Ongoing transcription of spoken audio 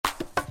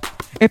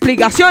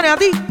Explicaciones a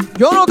ti,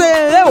 yo no te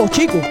debo,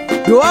 chico.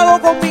 Yo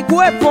hago con mi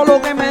cuerpo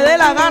lo que me dé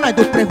la gana y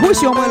tus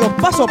prejuicios me los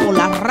paso por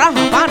la raja,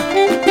 pana.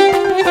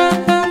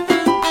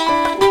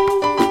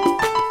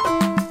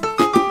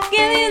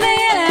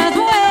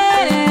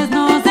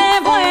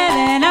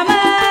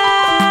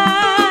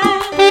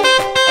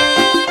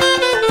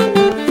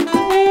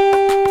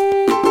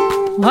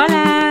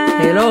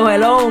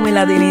 Hello, mi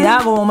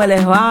latinidad, ¿cómo me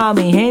les va,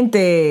 mi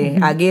gente?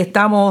 Aquí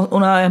estamos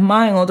una vez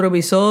más en otro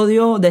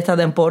episodio de esta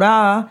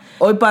temporada.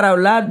 Hoy para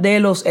hablar de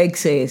los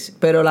exes,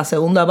 pero la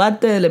segunda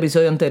parte del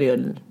episodio anterior.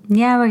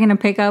 Yeah, we're going to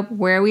pick up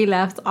where we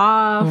left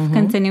off,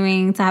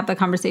 continuing to have the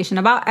conversation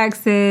about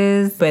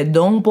exes.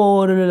 Perdón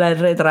por el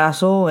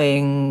retraso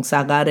en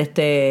sacar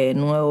este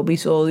nuevo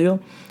episodio.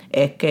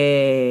 Es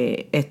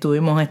que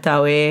estuvimos esta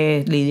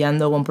vez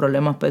lidiando con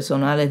problemas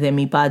personales de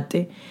mi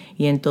parte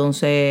y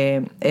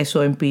entonces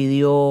eso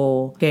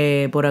impidió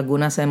que por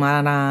algunas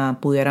semanas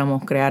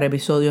pudiéramos crear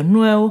episodios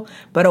nuevos.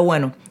 Pero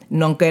bueno,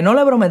 aunque no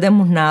le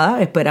prometemos nada,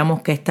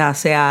 esperamos que esta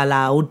sea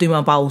la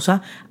última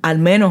pausa, al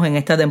menos en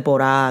esta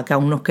temporada, que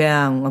aún nos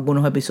quedan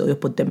algunos episodios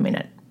por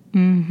terminar.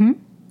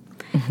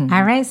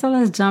 All right, so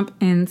let's jump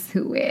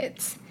into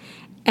it.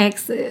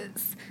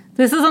 Exes.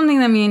 This is something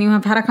that me and you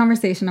have had a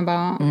conversation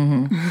about.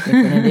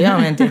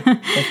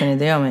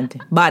 Definitivamente.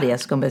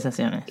 Varias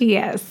conversaciones.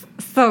 Yes.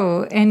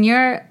 So, in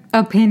your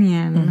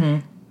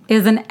opinion,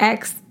 is an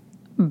ex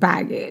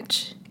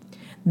baggage?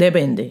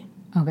 Depende.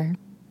 Okay.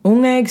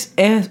 Un ex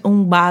es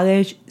un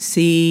baggage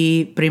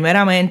si,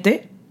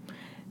 primeramente,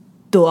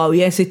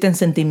 todavía existen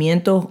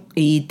sentimientos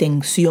y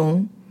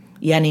tensión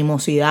y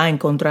animosidad en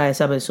contra de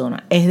esa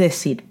persona. Es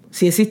decir,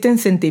 si existen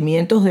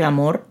sentimientos de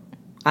amor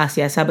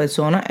hacia esa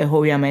persona, es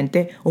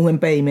obviamente un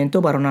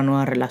impedimento para una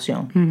nueva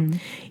relación.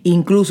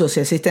 Incluso si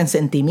existen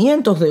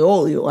sentimientos de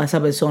odio a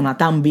esa persona,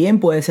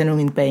 también puede ser un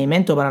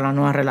impedimento para la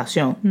nueva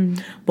relación.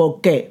 ¿Por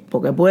qué?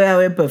 Porque puede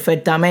haber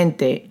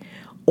perfectamente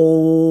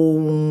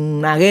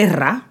una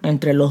guerra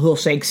entre los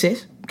dos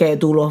exes, que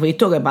tú lo has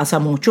visto que pasa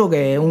mucho,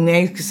 que un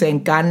ex se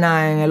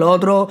encarna en el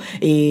otro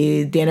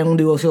y tienen un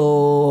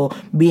divorcio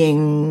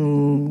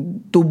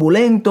bien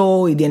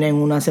turbulento y tienen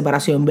una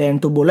separación bien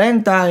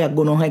turbulenta y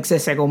algunos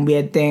exes se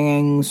convierten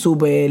en un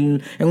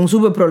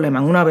súper problema,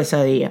 en una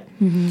pesadilla.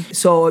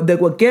 So, de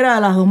cualquiera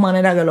de las dos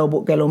maneras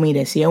que lo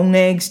mires, si es un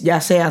ex, ya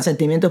sean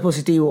sentimientos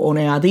positivos o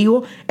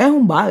negativos, es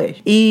un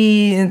baggage.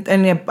 Y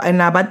en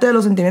la parte de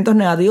los sentimientos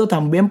negativos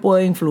también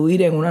puede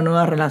influir en una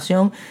nueva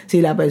relación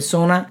si la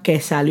persona que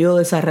salió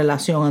de esa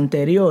relación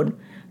anterior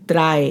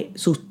trae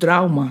sus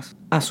traumas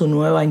a su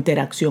nueva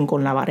interacción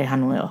con la pareja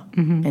nueva.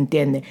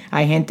 ¿Entiendes?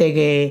 Hay gente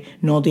que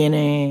no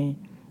tiene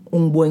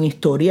un buen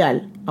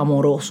historial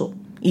amoroso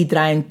y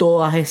traen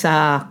todas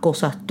esas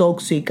cosas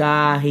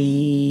tóxicas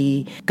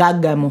y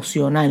carga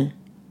emocional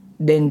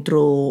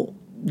dentro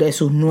de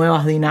sus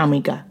nuevas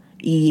dinámicas,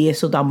 y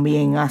eso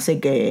también hace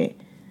que,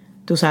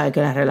 tú sabes, que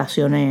las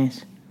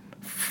relaciones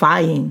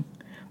fallen.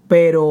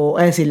 Pero,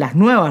 es decir, las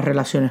nuevas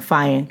relaciones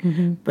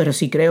fallen. Pero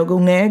sí creo que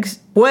un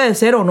ex puede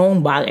ser o no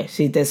un baggage.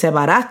 Si te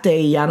separaste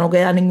y ya no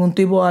queda ningún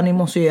tipo de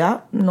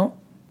animosidad, no.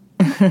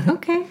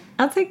 Okay,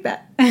 I'll take that.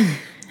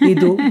 ¿Y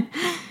tú?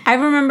 I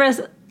remember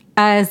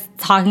us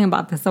talking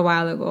about this a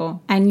while ago,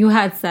 and you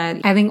had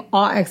said, I think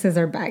all exes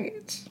are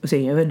baggage.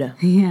 Sí, es verdad.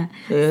 Yeah.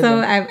 Es So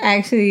verdad.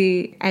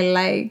 I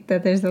like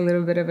that there's a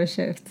little bit of a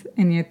shift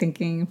in your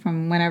thinking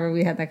from whenever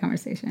we had that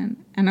conversation.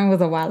 And it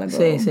was a while ago.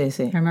 Sí.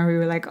 I remember we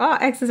were like, oh,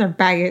 exes are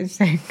baggage.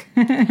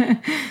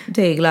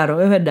 Sí,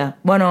 claro, es verdad.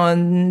 Bueno,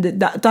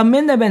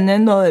 también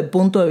dependiendo del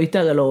punto de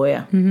vista que lo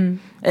veas.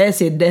 Es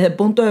decir, desde el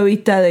punto de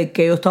vista de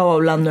que yo estaba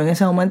hablando en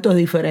ese momento es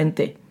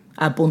diferente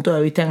al punto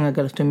de vista en el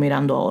que lo estoy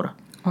mirando ahora.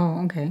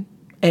 Oh, okay.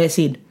 Es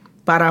decir,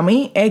 para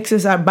mí,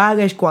 exes are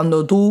baggage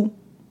cuando tú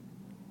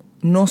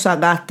no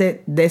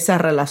sacaste de esa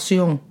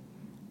relación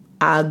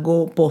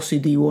algo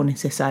positivo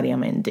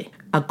necesariamente.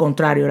 Al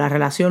contrario, la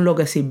relación lo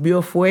que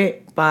sirvió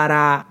fue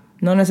para,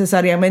 no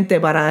necesariamente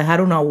para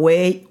dejar una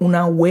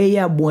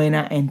huella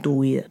buena en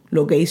tu vida.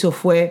 Lo que hizo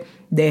fue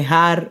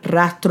dejar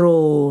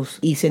rastros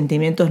y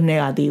sentimientos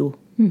negativos.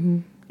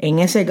 En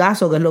ese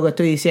caso, que es lo que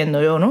estoy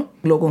diciendo yo, ¿no?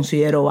 Lo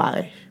considero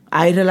baggage.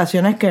 Hay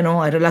relaciones que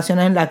no, hay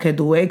relaciones en las que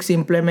tu ex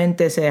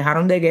simplemente se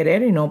dejaron de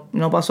querer y no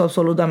pasó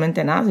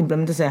absolutamente nada,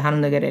 simplemente se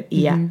dejaron de querer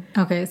y ya.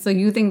 Okay, so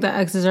you think that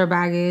exes are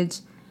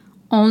baggage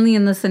only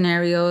in the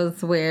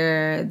scenarios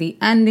where the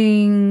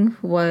ending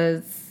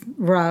was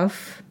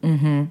rough.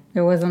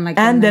 It wasn't like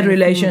And a the nice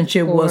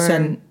relationship move forward.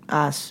 wasn't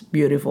as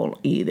beautiful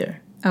either.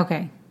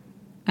 Okay.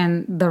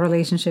 And the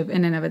relationship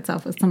in and of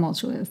itself was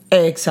tumultuous.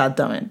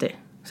 Exactamente.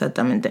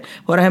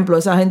 Por ejemplo,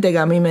 esa gente que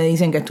a mí me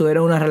dicen que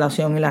estuvieron en una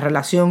relación y la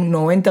relación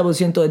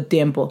 90% del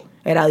tiempo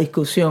era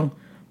discusión.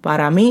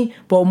 Para mí,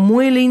 por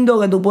muy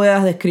lindo que tú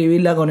puedas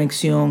describir la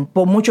conexión,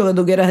 por mucho que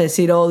tú quieras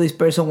decir, oh, this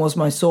person was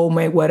my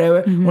soulmate,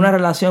 whatever, una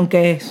relación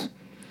que es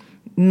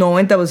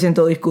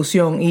 90%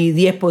 discusión y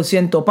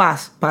 10%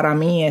 paz, para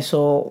mí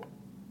eso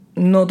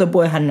no te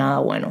puede dejar nada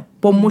bueno.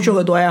 Por mucho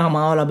que tú hayas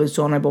amado a la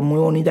persona y por muy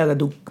bonita que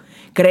tú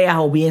creas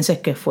o pienses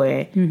que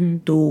fue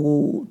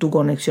tu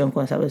conexión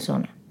con esa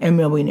persona, en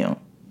mi opinión.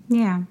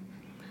 Yeah.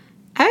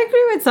 I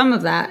agree with some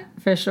of that,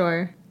 for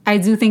sure. I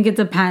do think it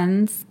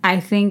depends. I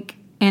think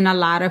in a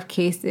lot of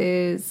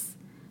cases,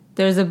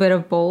 there's a bit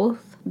of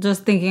both.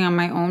 Just thinking on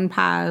my own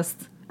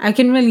past, I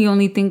can really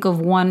only think of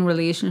one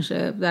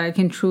relationship that I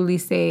can truly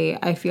say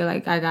I feel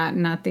like I got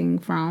nothing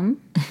from.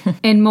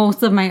 In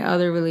most of my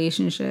other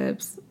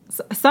relationships,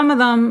 some of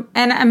them,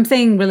 and I'm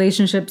saying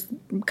relationships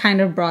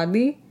kind of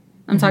broadly.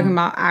 I'm talking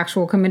about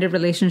actual committed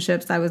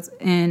relationships I was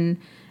in,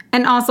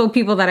 and also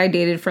people that I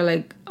dated for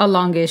like a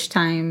longish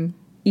time,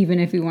 even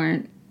if we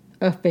weren't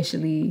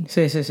officially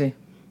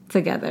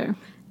together.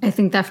 I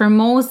think that for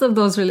most of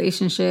those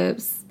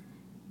relationships,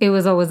 it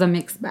was always a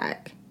mixed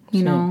bag,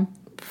 you know?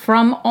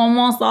 From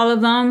almost all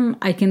of them,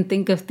 I can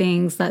think of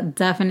things that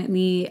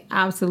definitely,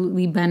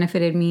 absolutely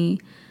benefited me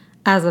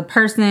as a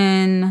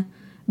person,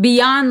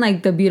 beyond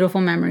like the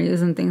beautiful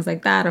memories and things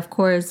like that, of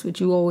course, which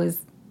you always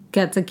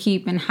get to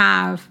keep and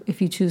have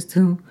if you choose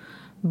to.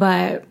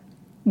 But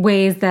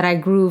ways that I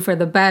grew for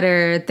the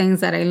better,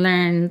 things that I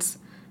learned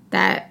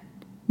that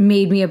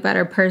made me a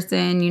better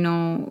person, you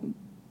know.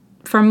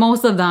 For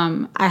most of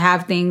them, I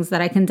have things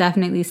that I can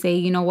definitely say,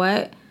 you know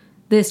what?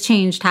 This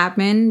change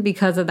happened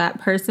because of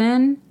that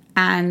person,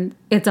 and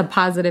it's a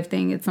positive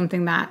thing. It's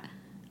something that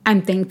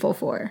I'm thankful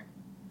for,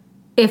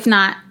 if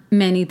not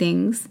many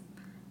things.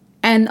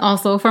 And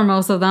also for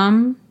most of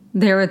them,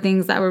 there were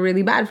things that were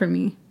really bad for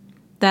me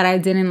that I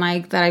didn't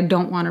like, that I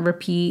don't want to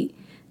repeat,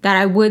 that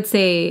I would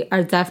say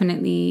are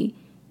definitely,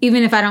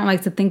 even if I don't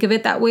like to think of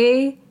it that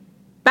way,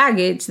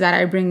 baggage that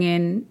I bring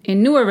in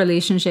newer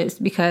relationships,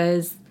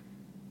 because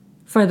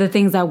for the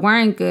things that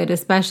weren't good,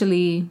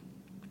 especially,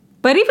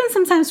 but even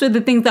sometimes for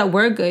the things that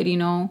were good, you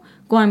know,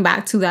 going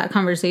back to that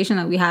conversation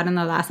that we had in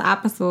the last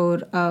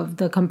episode of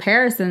the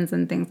comparisons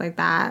and things like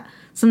that,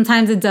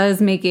 sometimes it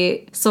does make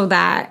it so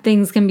that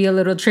things can be a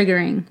little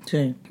triggering.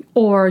 Sí.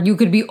 Or you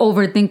could be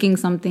overthinking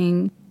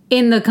something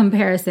in the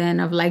comparison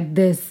of like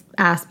this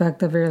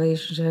aspect of a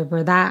relationship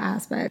or that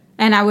aspect.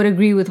 And I would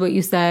agree with what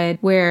you said,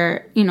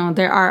 where, you know,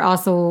 there are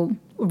also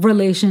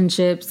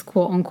relationships,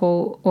 quote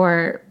unquote,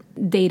 or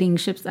dating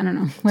ships, I don't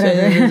know,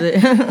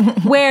 whatever,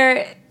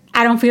 where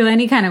I don't feel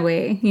any kind of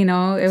way, you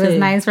know. It was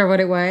nice for what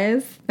it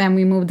was. Then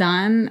we moved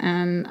on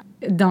and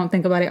don't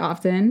think about it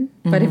often.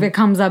 But if it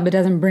comes up, it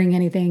doesn't bring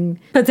anything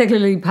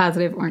particularly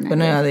positive or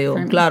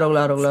negative. Claro.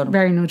 It's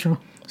very neutral.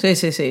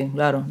 Sí,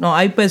 claro. No,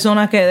 hay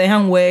personas que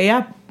dejan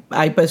huellas,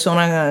 hay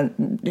personas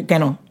que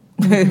no.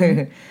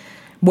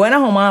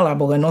 Buenas o malas,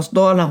 porque no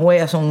todas las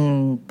huellas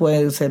son,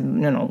 puede ser,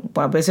 you know,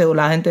 a veces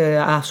la gente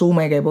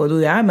asume que porque tú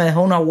dices, me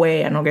dejó una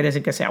huella, no quiere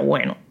decir que sea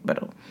bueno,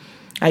 pero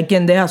hay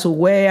quien deja su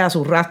huella,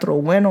 su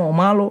rastro bueno o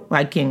malo,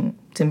 hay quien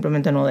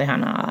simplemente no deja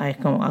nada, es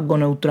como algo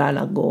neutral,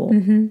 algo...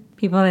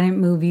 People that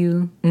didn't move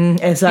you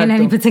exacto. in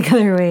any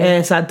particular way.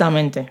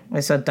 Exactamente.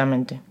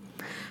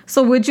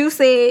 So would you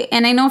say,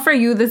 and I know for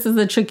you this is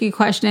a tricky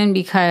question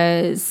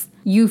because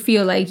you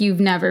feel like you've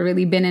never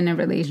really been in a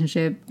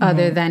relationship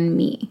other than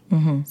me.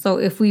 So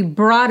if we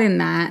broaden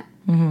that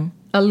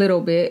a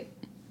little bit,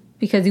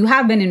 because you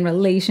have been in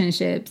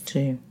relationships,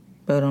 sí,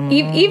 pero no.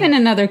 Even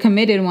another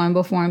committed one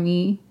before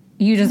me,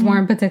 you just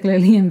weren't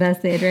particularly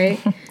invested, right?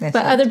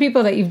 But other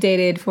people that you've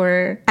dated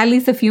for at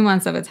least a few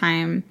months of a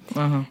time,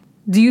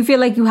 do you feel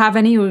like you have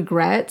any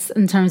regrets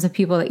in terms of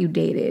people that you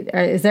dated?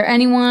 Or is there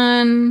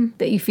anyone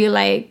that you feel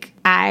like,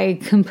 I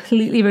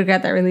completely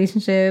regret that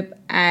relationship,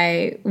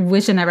 I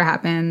wish it never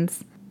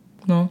happens?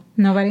 No.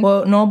 Nobody?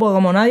 Well, no, porque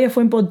como nadie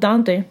fue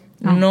importante,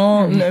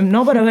 no,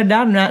 pero es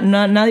verdad,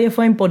 nadie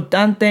fue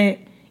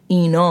importante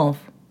enough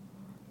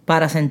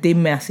para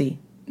sentirme así.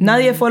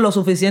 Nadie fue lo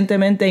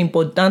suficientemente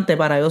importante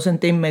para yo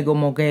sentirme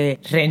como que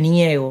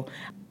reniego.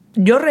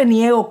 Yo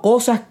reniego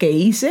cosas que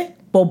hice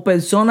por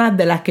personas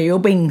de las que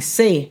yo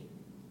pensé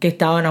que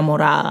estaba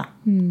enamorada.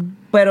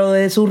 Pero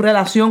de su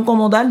relación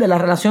como tal, de la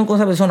relación con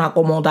esa persona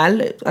como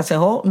tal,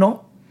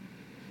 no.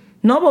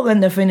 No, porque en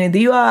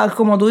definitiva,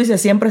 como tú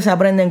dices, siempre se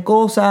aprenden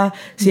cosas,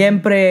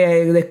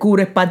 siempre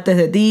descubres partes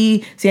de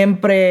ti,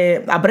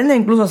 siempre aprendes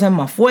incluso a ser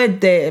más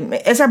fuerte.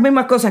 Esas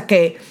mismas cosas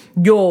que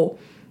yo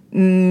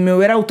me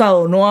hubiera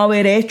gustado no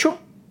haber hecho,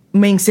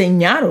 me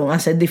enseñaron a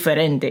ser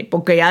diferente,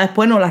 porque ya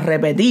después no las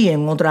repetí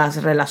en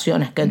otras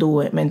relaciones que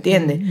tuve, ¿me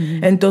entiendes?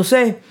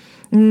 Entonces,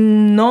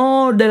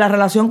 no, de la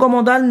relación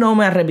como tal no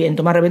me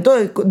arrepiento. Me arrepiento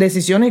de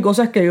decisiones y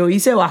cosas que yo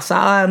hice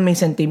basadas en mis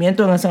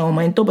sentimientos en ese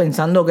momento,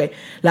 pensando que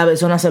la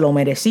persona se lo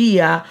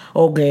merecía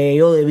o que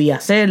yo debía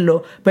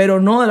hacerlo,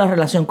 pero no de la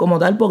relación como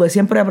tal, porque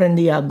siempre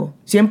aprendí algo,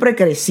 siempre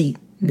crecí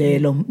de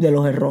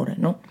los errores,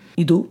 ¿no?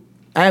 ¿Y tú?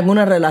 ¿Hay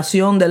alguna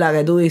relación de la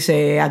que tú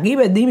dices, aquí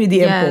perdí mi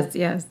tiempo?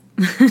 Yes.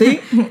 ¿Sí?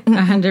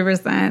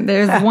 100%.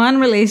 There's one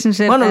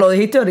relationship. Bueno, lo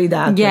dijiste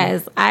ahorita.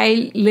 Yes.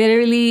 I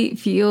literally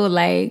feel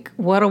like,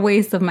 what a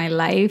waste of my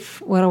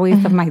life. What a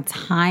waste of my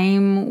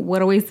time.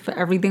 What a waste of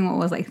everything. What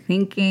was I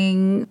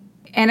thinking?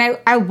 And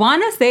I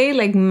want to say,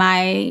 like,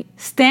 my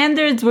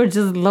standards were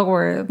just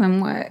lower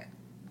than what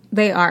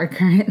they are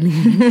currently.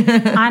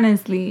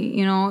 Honestly,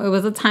 you know, it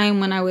was a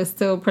time when I was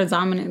still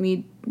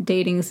predominantly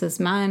dating cis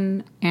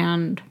men.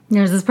 And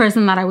there's this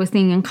person that I was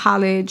seeing in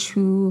college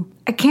who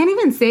I can't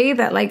even say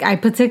that like I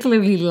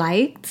particularly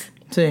liked.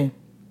 Sí.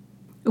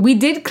 We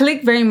did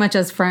click very much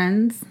as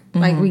friends.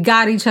 Like, we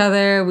got each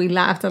other. We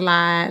laughed a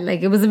lot.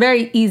 Like, it was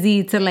very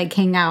easy to, like,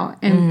 hang out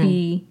and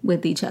be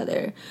with each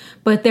other.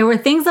 But there were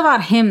things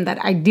about him that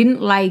I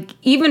didn't like,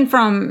 even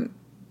from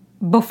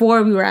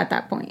before we were at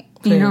that point.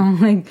 You know?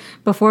 Like,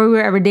 before we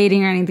were ever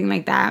dating or anything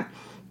like that.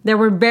 There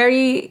were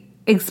very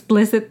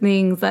explicit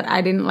things that I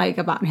didn't like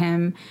about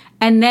him.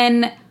 And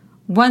then,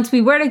 once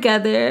we were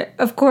together,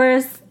 of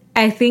course,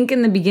 I think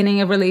in the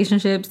beginning of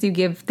relationships, you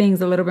give things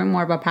a little bit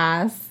more of a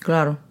pass.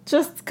 Claro.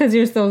 Just because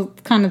you're still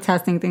kind of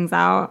testing things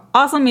out.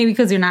 Also, maybe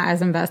because you're not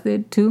as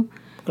invested, too.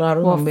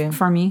 Claro, well, también.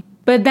 For me.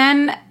 But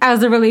then, as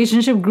the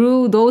relationship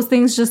grew, those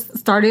things just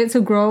started to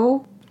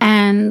grow.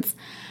 And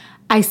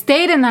I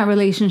stayed in that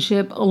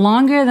relationship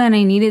longer than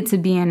I needed to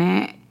be in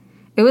it.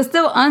 It was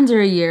still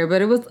under a year,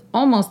 but it was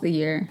almost a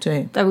year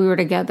that we were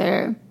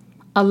together.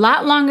 A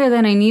lot longer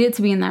than I needed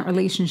to be in that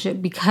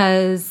relationship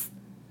because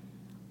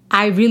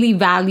I really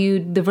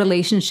valued the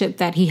relationship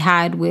that he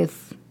had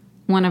with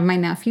one of my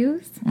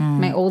nephews,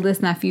 my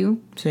oldest nephew,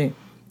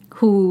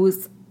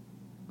 whose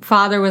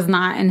father was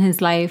not in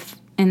his life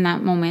in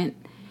that moment.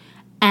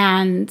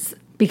 And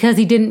because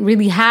he didn't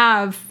really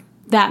have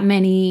that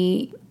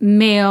many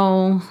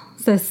male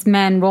cis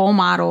men role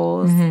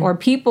models or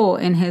people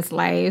in his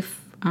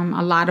life,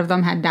 a lot of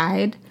them had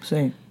died.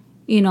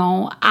 You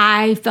know,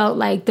 I felt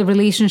like the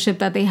relationship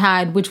that they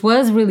had, which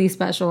was really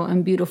special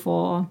and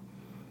beautiful,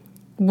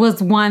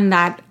 was one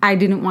that I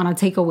didn't want to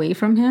take away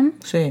from him.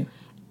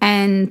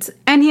 And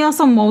he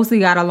also mostly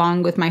got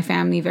along with my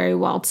family very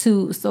well,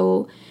 too.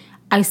 So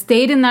I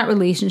stayed in that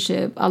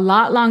relationship a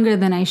lot longer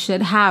than I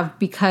should have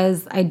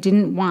because I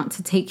didn't want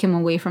to take him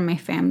away from my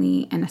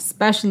family and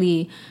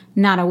especially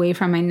not away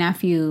from my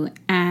nephew.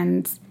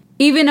 And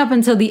even up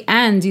until the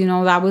end, you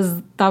know, that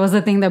was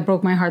the thing that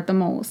broke my heart the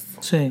most.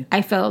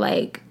 I felt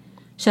like,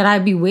 should I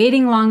be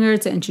waiting longer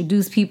to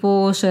introduce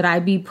people? Should I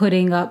be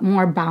putting up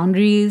more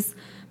boundaries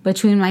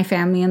between my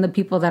family and the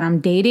people that I'm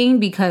dating?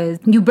 Because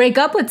you break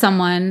up with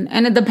someone,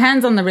 and it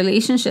depends on the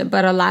relationship,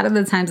 but a lot of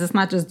the times it's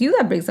not just you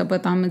that breaks up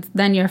with them, it's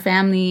then your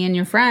family and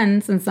your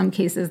friends, in some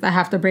cases, that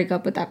have to break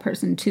up with that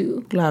person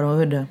too. Claro,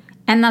 es verdad.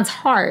 And that's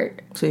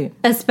hard.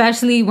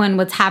 Especially when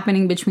what's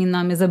happening between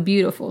them is a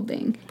beautiful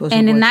thing.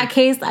 And in that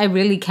case, I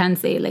really can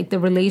say, like, the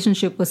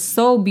relationship was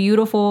so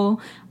beautiful.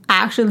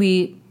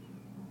 Actually,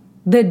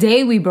 the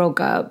day we broke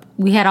up,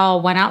 we had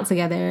all went out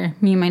together,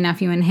 me and my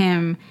nephew and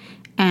him.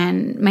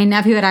 And my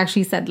nephew had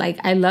actually said, like,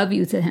 I love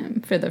you to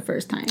him for the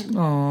first time.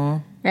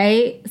 Aww.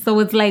 Right? So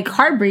it's, like,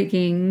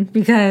 heartbreaking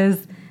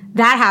because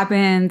that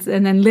happens.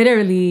 And then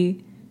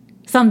literally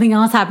something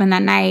else happened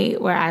that night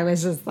where I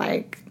was just,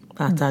 like,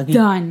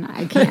 done.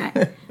 I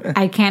can't.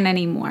 I can't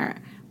anymore.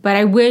 But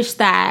I wish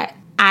that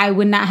I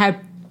would not have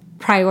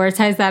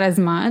prioritized that as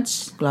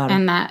much. Claro.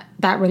 And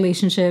that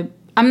relationship,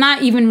 I'm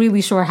not even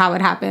really sure how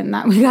it happened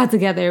that we got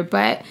together,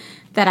 but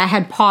that I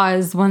had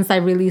paused once I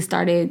really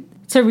started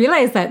to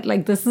realize that,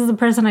 like, this is a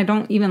person I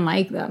don't even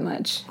like that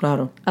much.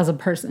 Claro. As a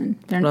person.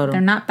 They're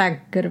not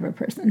that good of a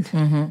person.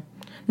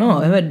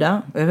 No, es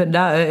verdad.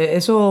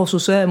 Eso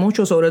sucede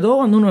mucho, sobre todo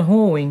cuando uno es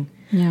joven.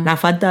 La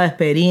falta de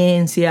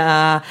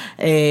experiencia.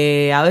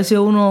 A veces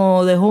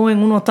uno de joven,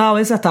 uno está a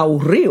veces hasta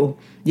aburrido.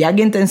 Y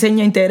alguien te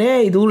enseña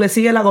interés y tú le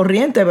sigues la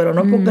corriente, pero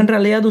no es porque en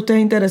realidad tú estés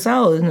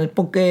interesado, es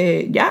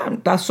porque ya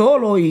estás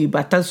solo y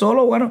para estar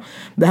solo, bueno,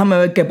 déjame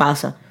ver qué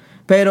pasa.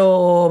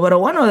 Pero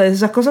bueno, de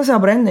esas cosas se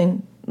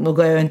aprenden. Lo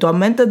que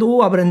eventualmente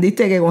tú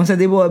aprendiste que con ese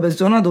tipo de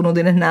personas tú no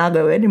tienes nada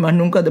que ver y más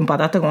nunca te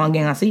empataste con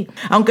alguien así.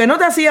 Aunque no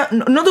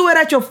te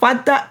hubiera hecho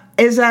falta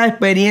esa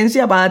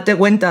experiencia para darte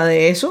cuenta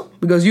de eso,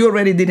 because you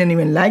already didn't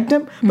even like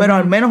them, pero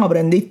al menos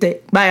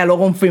aprendiste, vaya, lo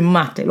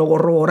confirmaste, lo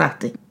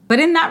corroboraste. But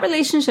in that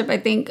relationship, I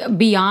think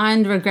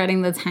beyond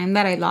regretting the time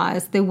that I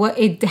lost,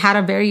 it had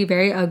a very,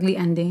 very ugly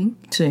ending.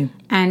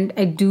 And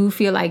I do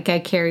feel like I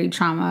carried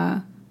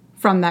trauma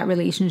from that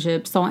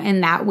relationship. So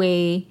in that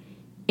way,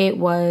 it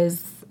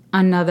was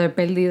another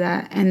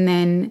pérdida. And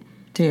then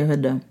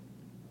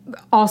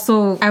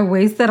also I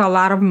wasted a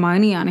lot of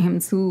money on him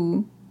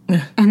too.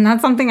 And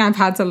that's something I've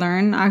had to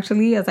learn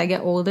actually as I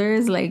get older,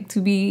 is like to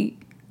be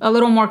a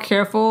little more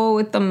careful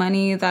with the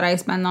money that I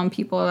spend on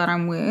people that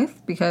I'm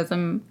with, because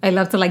I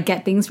love to like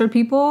get things for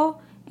people,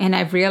 and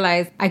I've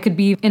realized I could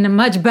be in a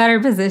much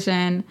better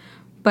position,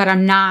 but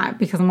I'm not,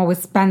 because I'm always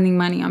spending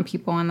money on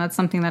people, and that's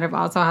something that I've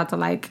also had to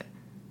like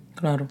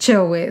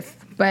chill with.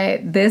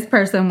 But this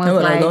person was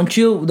like, don't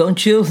chill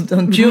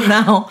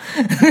now.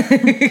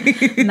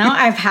 No,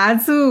 I've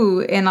had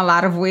to in a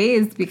lot of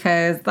ways,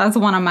 because that's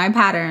one of my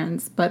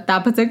patterns. But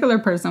that particular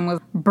person was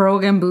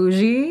broke and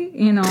bougie,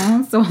 you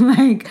know? So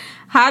like,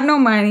 had no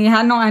money,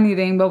 had no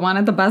anything, but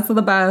wanted the best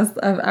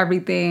of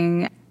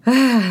everything.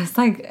 It's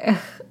like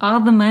all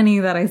the money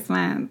that I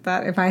spent,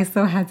 that if I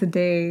still had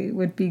today,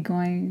 would be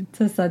going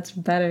to such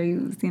better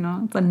use, you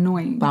know? It's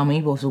annoying. Para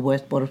mí, por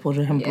supuesto, por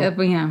ejemplo.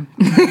 Yeah.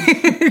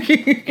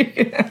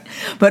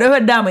 Pero es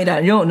verdad,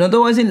 mira, yo no te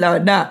voy a decir la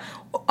verdad.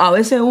 a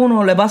veces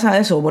uno le pasa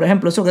eso, por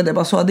ejemplo, eso que te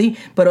pasó a ti,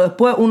 pero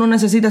después uno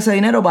necesita ese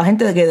dinero para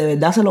gente que de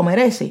verdad se lo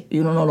merece y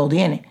uno no lo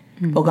tiene.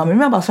 Porque a mí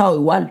me ha pasado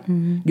igual.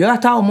 Yo he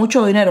gastado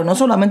mucho dinero, no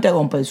solamente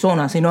con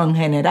personas, sino en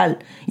general.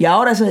 Y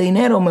ahora ese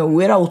dinero me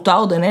hubiera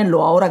gustado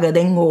tenerlo ahora que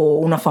tengo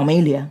una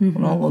familia,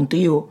 ¿no?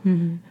 Contigo.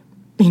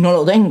 Y no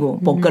lo tengo,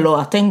 porque lo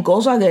gasté en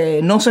cosas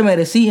que no se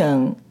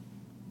merecían,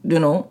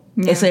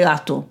 ese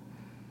gasto.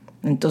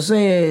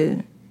 Entonces,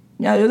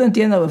 ya, yo te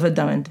entiendo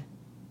perfectamente.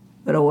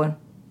 Pero bueno.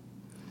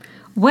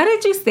 What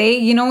did you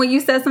say? You know, when you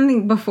said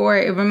something before,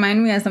 it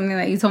reminded me of something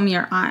that you told me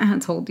your aunt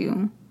had told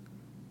you.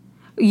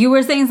 You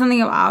were saying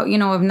something about, if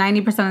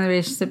 90% of the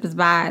relationship is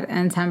bad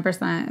and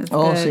 10% is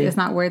good, sí. It's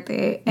not worth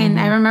it. And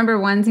I remember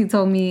once you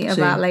told me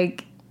about,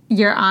 like,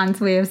 your aunt's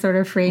way of sort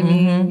of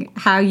framing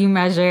how you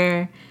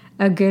measure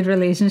a good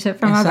relationship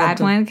from a bad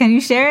one. Can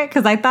you share it?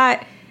 Because I thought,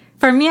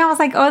 for me, I was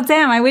like, oh,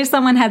 damn, I wish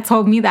someone had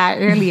told me that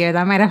earlier.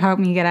 That might have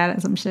helped me get out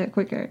of some shit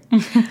quicker.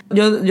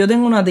 Yo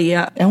tengo una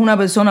tía, es una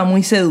persona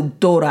muy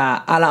seductora.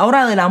 A la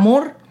hora del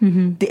amor,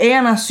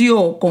 ella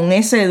nació con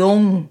ese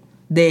don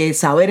de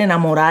saber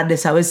enamorar, de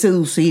saber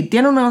seducir.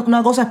 Tiene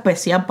una cosa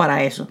especial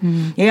para eso.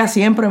 Ella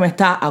siempre me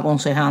está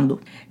aconsejando.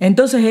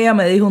 Entonces ella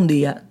me dijo un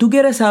día, ¿tú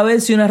quieres saber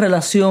si una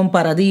relación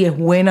para ti es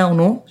buena o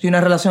no? Si una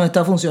relación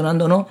está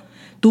funcionando o no.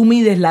 Tú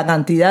mides la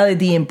cantidad de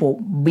tiempo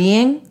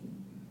bien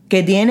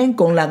que tienen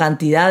con la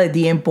cantidad de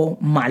tiempo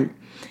mal.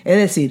 Es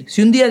decir,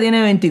 si un día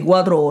tiene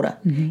 24 horas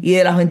y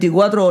de las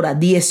 24 horas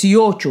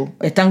 18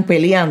 están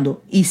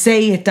peleando y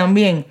 6 están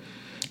bien,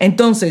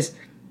 entonces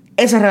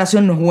esa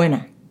relación no es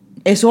buena.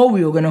 Es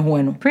obvio que no es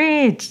bueno.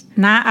 Preach.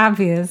 Not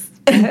obvious.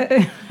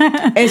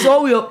 Es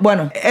obvio,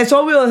 bueno, es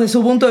obvio desde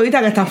su punto de vista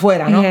que está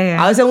afuera, ¿no?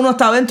 A veces uno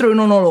está adentro y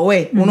uno no lo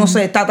ve. Uno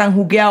se está tan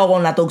juqueado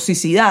con la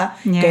toxicidad,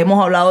 que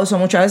hemos hablado de eso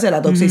muchas veces.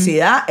 La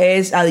toxicidad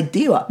es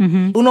adictiva.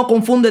 Uno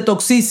confunde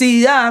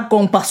toxicidad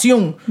con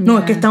pasión. No,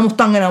 es que estamos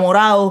tan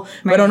enamorados,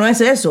 pero no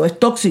es eso, es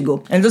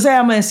tóxico. Entonces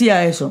ella me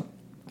decía eso.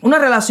 Una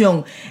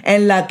relación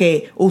en la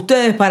que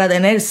ustedes, para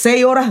tener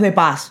 6 horas de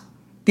paz,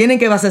 tienen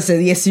que pasarse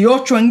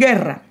 18 en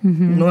guerra,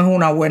 no es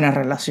una buena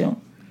relación.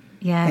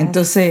 Yes.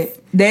 Entonces,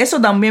 de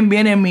eso también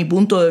viene mi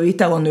punto de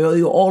vista cuando yo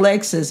digo all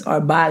exes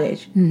are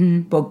baggage.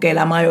 Porque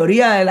la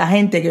mayoría de la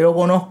gente que yo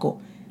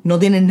conozco no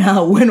tienen nada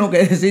bueno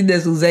que decir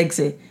de sus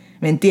exes.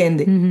 ¿Me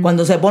entiendes?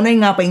 Cuando se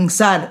ponen a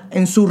pensar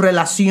en su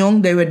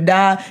relación de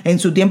verdad, en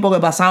su tiempo que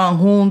pasaban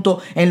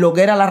juntos, en lo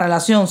que era la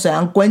relación, se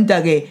dan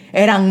cuenta que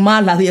eran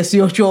más las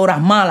 18 horas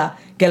malas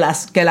que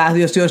las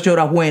 18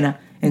 horas buenas.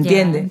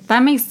 ¿Entiendes? Yeah,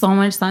 that makes so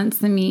much sense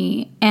to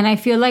me. And I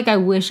feel like I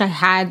wish I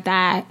had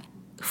that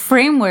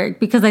framework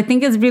because I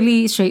think it's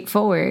really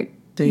straightforward.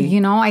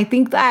 Sí. I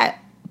think that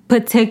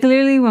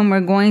particularly when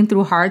we're going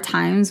through hard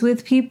times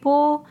with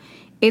people,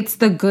 it's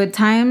the good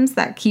times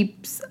that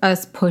keeps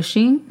us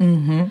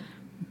pushing.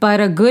 But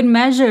a good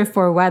measure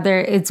for whether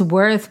it's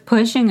worth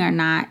pushing or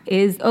not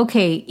is,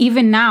 okay,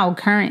 even now,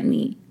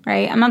 currently,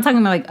 right? I'm not talking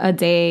about like a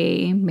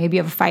day, maybe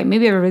you have a fight,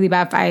 maybe you have a really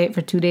bad fight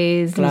for 2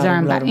 days,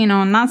 Claro.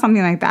 not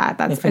something like that.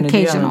 That's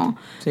occasional.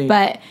 Sí.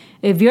 But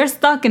if you're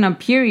stuck in a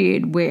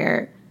period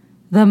where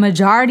the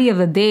majority of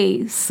the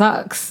day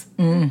sucks,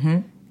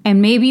 and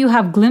maybe you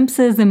have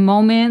glimpses and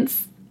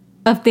moments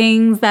of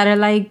things that are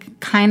like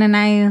kind of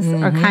nice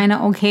or kind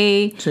of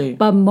okay, Sí.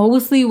 but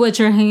mostly what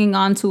you're hanging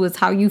on to is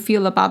how you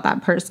feel about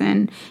that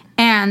person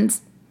and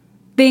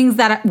things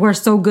that were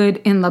so good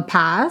in the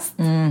past.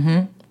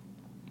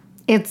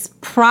 It's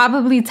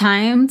probably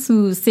time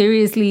to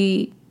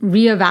seriously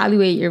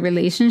reevaluate your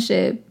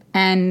relationship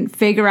and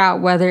figure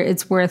out whether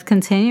it's worth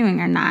continuing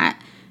or not.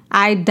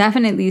 I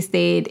definitely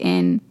stayed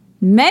in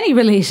many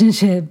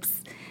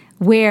relationships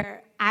where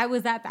I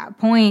was at that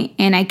point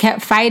and I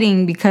kept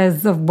fighting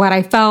because of what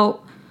I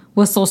felt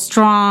was so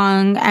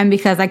strong and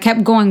because I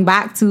kept going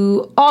back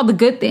to all the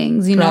good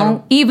things,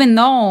 Claro. even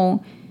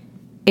though,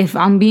 if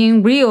I'm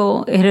being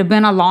real, it had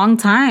been a long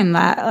time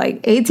that like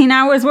 18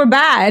 hours were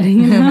bad,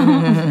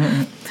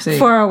 Sí.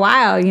 for a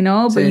while,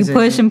 but Sí, you sí,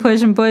 push sí. and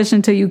push and push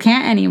until you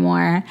can't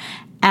anymore.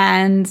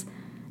 And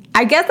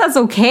I guess that's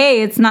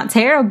okay. It's not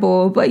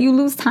terrible, but you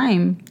lose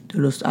time.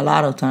 You lose a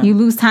lot of time. You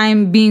lose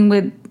time being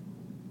with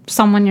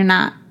someone you're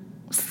not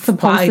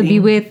supposed to be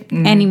Fighting.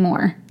 with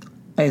anymore.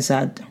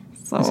 Exacto.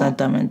 So,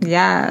 Exactamente.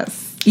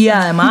 Yes. Y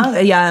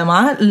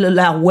además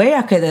las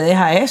huellas que te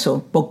deja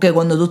eso, porque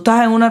cuando tú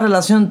estás en una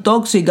relación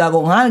tóxica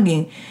con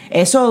alguien,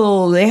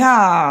 eso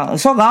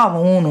acaba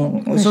con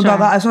uno, eso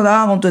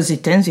acaba con tu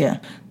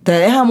existencia. Te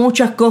deja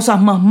muchas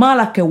cosas más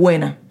malas que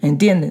buenas,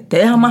 ¿entiendes? Te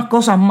deja más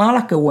cosas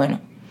malas que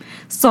buenas.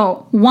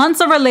 So, once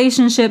a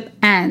relationship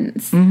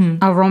ends,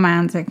 a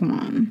romantic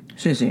one,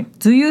 Sí, sí.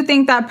 do you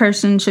think that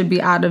person should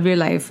be out of your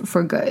life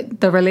for good?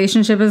 The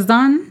relationship is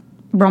done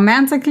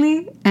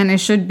romantically, and it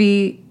should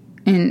be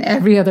in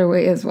every other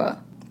way as well.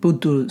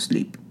 Put to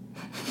sleep.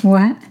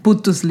 What?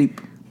 Put to sleep.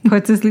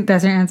 Put to sleep,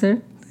 that's your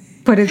answer?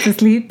 Put it to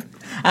sleep?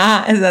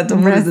 Ah, exacto.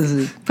 Put it Rest. to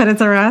sleep. Put it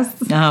to rest?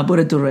 Ajá, put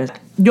it to rest.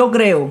 Yo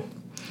creo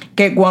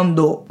que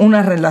cuando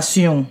una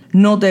relación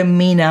no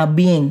termina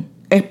bien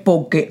es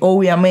porque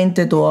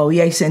obviamente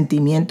todavía hay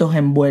sentimientos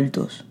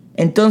envueltos.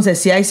 Entonces,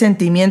 si hay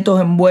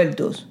sentimientos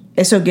envueltos,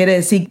 eso quiere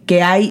decir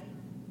que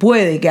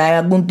puede que haya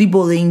algún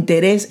tipo de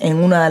interés en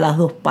una de las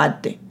dos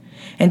partes.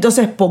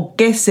 Entonces, ¿por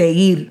qué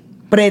seguir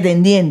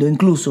pretendiendo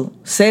incluso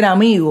ser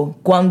amigos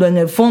cuando en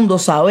el fondo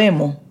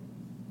sabemos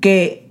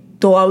que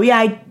todavía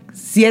hay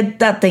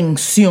cierta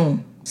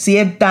tensión,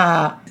 ciertos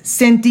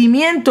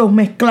sentimientos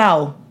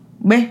mezclados?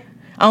 ¿Ves?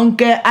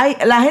 Aunque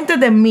la gente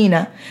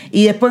termina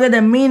y después que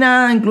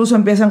termina incluso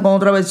empiezan con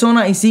otra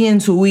persona y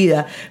siguen su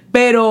vida,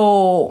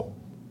 pero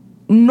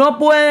no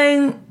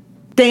pueden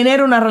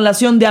tener una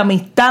relación de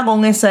amistad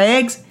con ese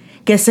ex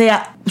que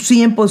sea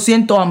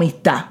 100%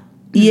 amistad.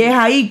 Y es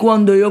ahí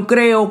cuando yo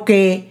creo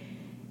que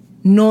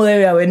no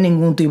debe haber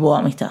ningún tipo de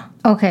amistad.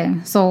 Okay,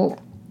 so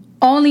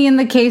only in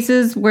the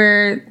cases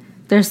where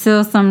there's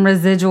still some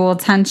residual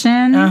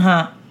tension.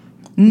 Ajá.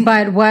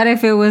 But what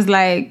if it was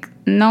like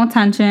no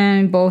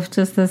tension, both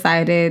just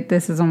decided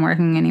this isn't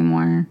working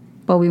anymore,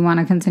 but we want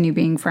to continue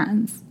being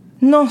friends?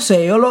 No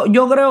sé,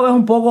 yo creo que es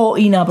un poco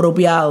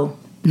inapropiado.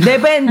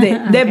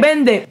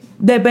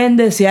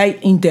 Depende si hay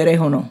interés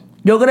o no.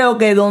 Yo creo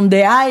que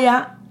donde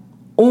haya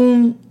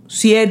un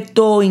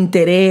cierto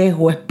interés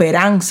o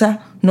esperanza,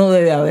 no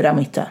debe haber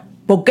amistad.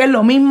 Porque es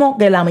lo mismo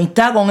que la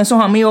amistad con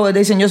esos amigos que te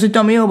dicen yo soy tu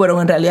amigo,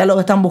 pero en realidad lo que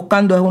están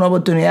buscando es una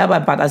oportunidad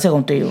para empatarse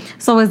contigo.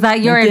 So is that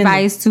your ¿Entiendes?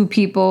 advice to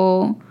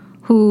people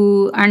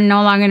who are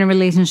no longer in a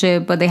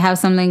relationship but they have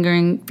some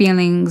lingering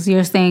feelings?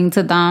 You're saying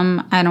to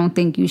them, I don't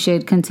think you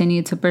should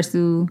continue to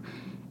pursue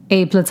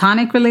a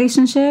platonic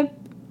relationship?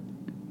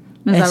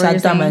 Is that what you're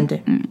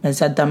saying?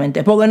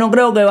 Exactamente. Porque no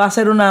creo que va a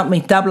ser una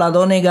amistad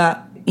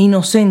platónica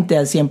inocente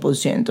al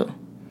 100%.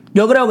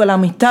 Yo creo que la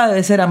amistad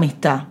debe ser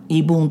amistad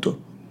y punto.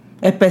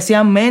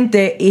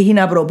 Especialmente es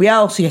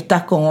inapropiado si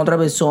estás con otra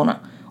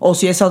persona o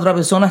si esa otra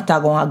persona está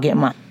con alguien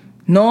más.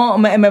 No,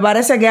 me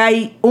parece que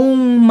hay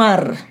un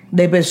mar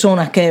de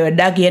personas que de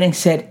verdad quieren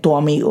ser tu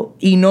amigo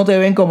y no te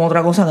ven como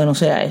otra cosa que no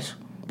sea eso.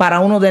 Para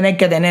uno tener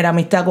que tener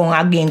amistad con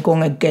alguien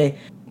con el que,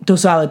 tú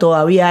sabes,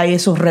 todavía hay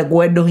esos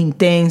recuerdos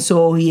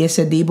intensos y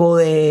ese tipo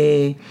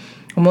de,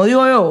 como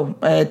digo yo,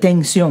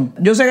 tensión.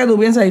 Yo sé que tú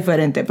piensas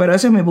diferente, pero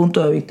ese es mi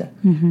punto de vista.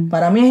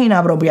 Para mí es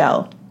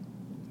inapropiado.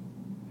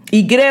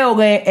 Y creo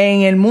que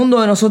en el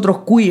mundo de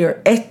nosotros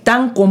queer es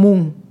tan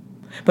común.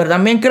 Pero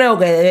también creo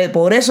que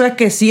por eso es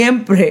que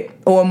siempre,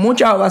 o en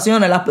muchas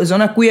ocasiones, las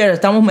personas queer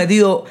estamos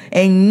metidos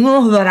en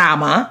unos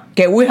dramas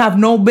que we have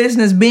no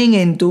business being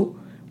into.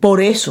 Por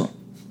eso.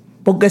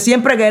 Porque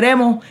siempre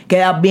queremos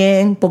quedar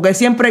bien. Porque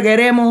siempre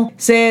queremos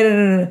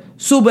ser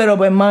súper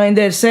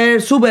open-minded,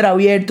 ser súper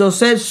abiertos,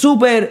 ser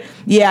súper...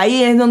 Y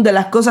ahí es donde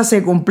las cosas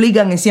se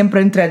complican y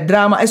siempre entra el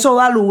drama. Eso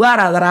da lugar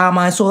a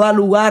drama, eso da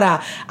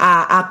lugar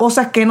a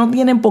cosas que no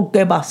tienen por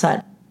qué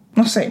pasar.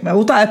 No sé, me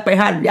gusta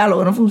despejar. Ya, lo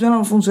que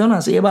no funciona.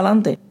 Sigue para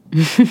adelante.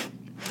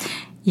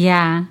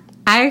 Yeah,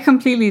 I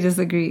completely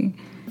disagree.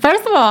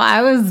 First of all,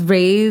 I was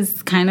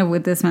raised kind of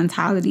with this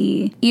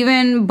mentality.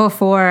 Even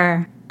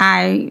before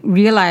I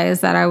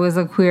realized that I was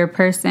a queer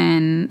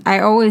person, I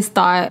always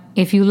thought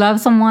if you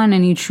love someone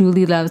and you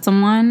truly love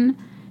someone,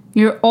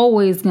 you're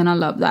always gonna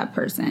love that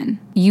person.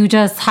 You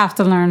just have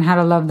to learn how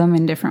to love them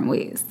in different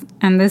ways.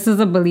 And this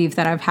is a belief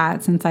that I've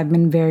had since I've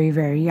been very,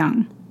 very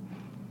young.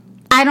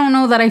 I don't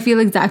know that I feel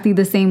exactly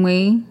the same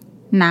way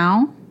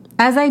now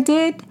as I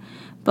did,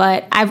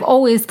 but I've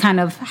always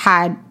kind of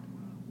had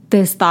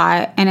this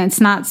thought, and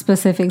it's not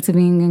specific to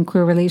being in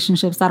queer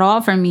relationships at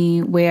all for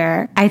me,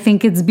 where I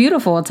think it's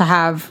beautiful to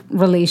have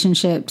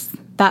relationships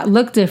that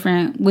look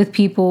different with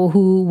people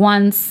who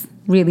once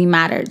really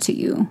mattered to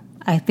you.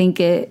 I think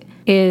it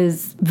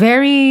is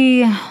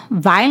very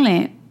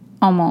violent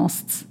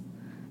almost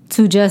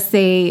to just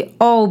say,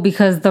 oh,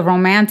 because the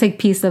romantic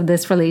piece of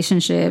this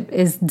relationship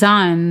is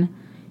done,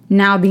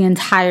 now the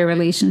entire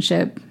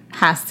relationship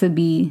has to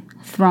be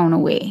thrown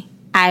away.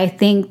 I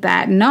think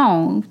that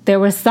no, there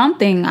was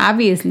something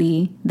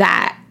obviously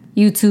that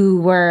you two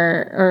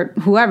were, or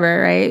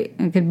whoever, right?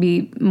 It could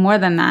be more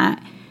than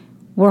that,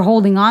 were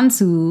holding on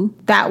to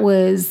that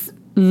was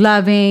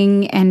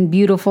loving and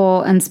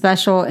beautiful and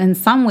special in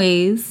some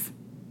ways.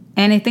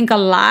 And I think a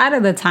lot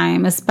of the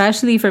time,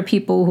 especially for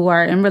people who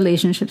are in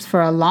relationships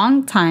for a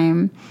long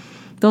time,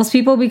 those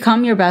people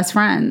become your best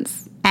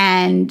friends.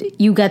 And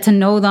you get to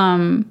know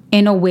them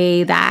in a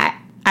way that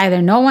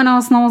either no one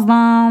else knows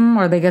them,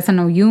 or they get to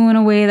know you in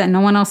a way that no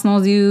one else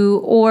knows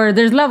you, or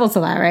there's levels to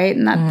that, right?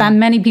 Not that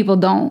many people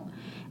don't.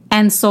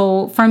 And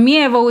so for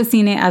me, I've always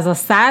seen it as a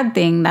sad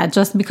thing that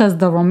just because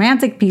the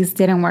romantic piece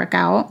didn't work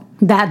out,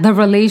 that the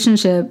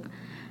relationship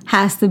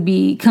has to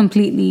be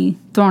completely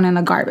thrown in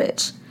the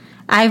garbage.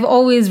 I've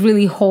always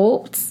really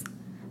hoped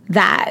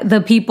that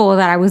the people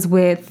that I was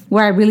with,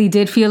 where I really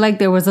did feel like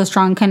there was a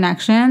strong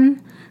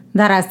connection,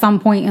 that at some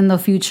point in the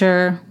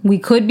future, we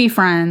could be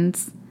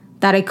friends,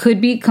 that it could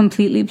be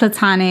completely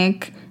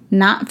platonic,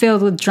 not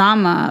filled with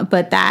drama,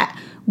 but that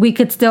we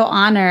could still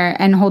honor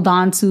and hold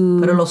on to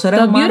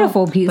the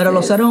beautiful pieces. Pero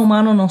los seres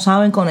humanos no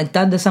saben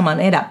conectar de esa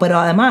manera. Pero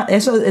además, a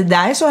eso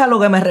es a lo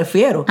que me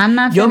refiero. I'm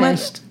not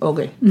finished.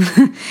 Okay.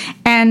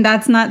 And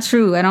that's not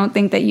true. I don't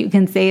think that you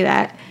can say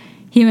that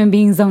human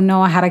beings don't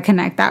know how to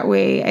connect that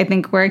way. I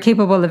think we're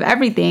capable of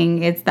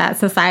everything. It's that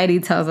society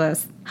tells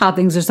us how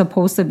things are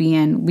supposed to be,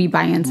 and we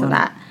buy into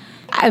that.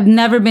 I've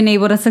never been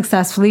able to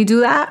successfully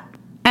do that,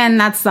 and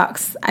that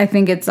sucks. I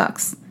think it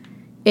sucks.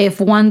 If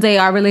one day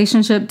our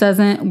relationship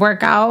doesn't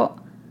work out,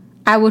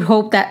 I would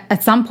hope that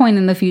at some point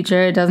in the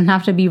future, it doesn't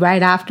have to be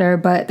right after,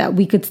 but that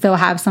we could still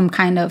have some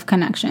kind of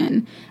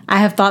connection. I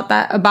have thought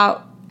that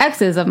about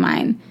exes of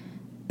mine.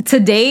 To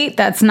date,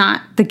 that's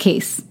not the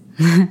case.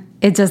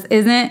 It just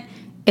isn't.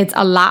 It's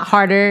a lot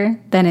harder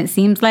than it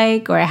seems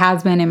like, or it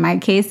has been in my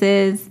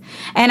cases.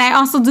 And I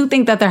also do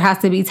think that there has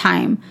to be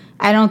time.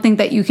 I don't think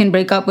that you can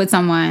break up with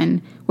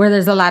someone where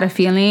there's a lot of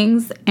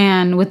feelings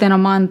and within a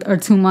month or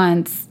 2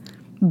 months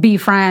be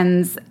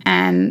friends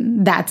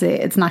and that's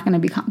it. It's not going to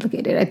be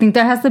complicated. I think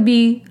there has to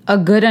be a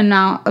good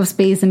amount of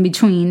space in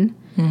between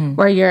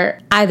where you're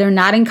either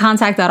not in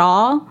contact at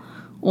all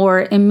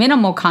or in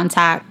minimal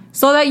contact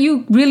so that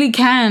you really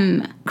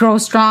can grow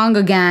strong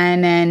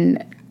again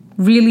and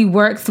really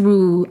work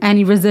through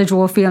any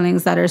residual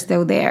feelings that are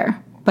still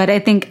there. But I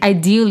think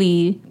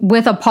ideally,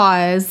 with a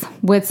pause,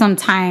 with some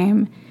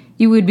time,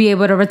 you would be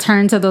able to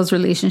return to those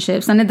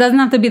relationships. And it doesn't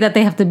have to be that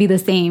they have to be the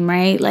same,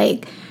 right?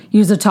 Like,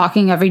 you're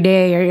talking every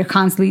day or you're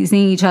constantly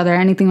seeing each other or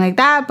anything like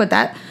that. But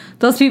that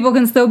those people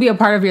can still be a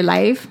part of your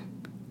life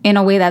in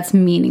a way that's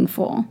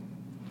meaningful.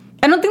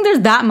 I don't think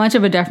there's that much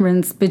of a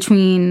difference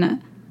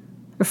between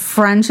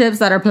friendships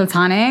that are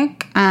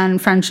platonic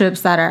and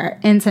friendships that are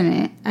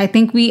intimate. I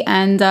think we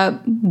end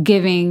up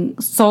giving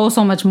so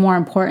much more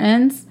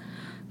importance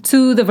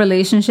to the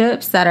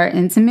relationships that are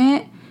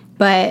intimate.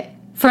 But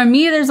for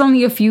me, there's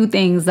only a few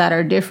things that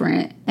are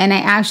different. And I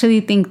actually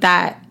think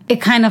that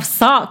it kind of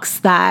sucks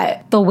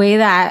that the way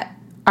that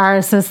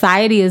our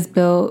society is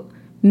built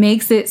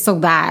makes it so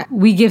that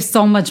we give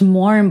so much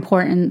more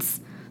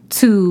importance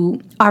to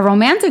our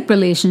romantic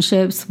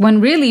relationships when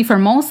really, for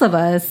most of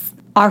us,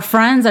 our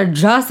friends are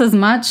just as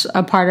much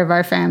a part of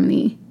our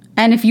family.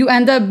 And if you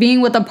end up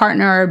being with a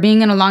partner or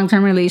being in a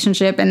long-term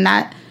relationship and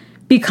that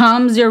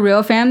becomes your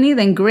real family,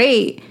 then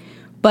great.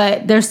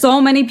 But there's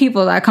so many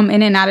people that come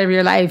in and out of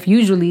your life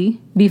usually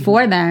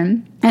before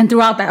then. And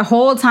throughout that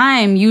whole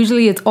time,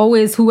 usually it's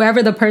always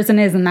whoever the person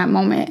is in that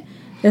moment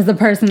is the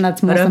person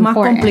that's most important. Pero es más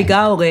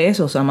complicado que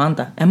eso,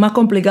 Samantha. Es más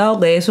complicado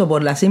que eso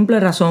por la simple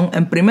razón.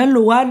 En primer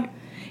lugar,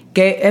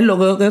 que es lo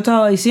que yo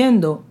estaba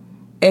diciendo,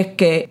 es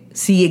que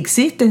si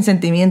existen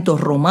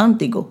sentimientos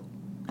románticos,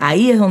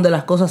 ahí es donde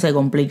las cosas se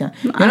complican.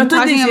 Yo no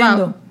estoy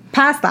diciendo...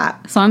 Past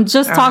that. So I'm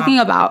just talking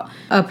about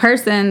a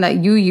person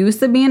that you used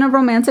to be in a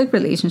romantic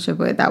relationship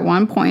with at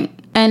one point.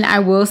 And I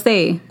will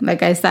say,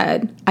 like I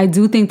said, I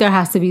do think there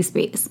has to be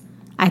space.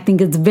 I think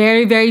it's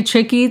very, very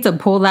tricky to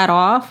pull that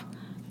off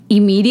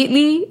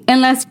immediately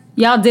unless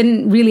y'all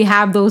didn't really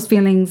have those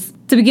feelings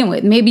to begin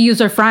with. Maybe you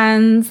were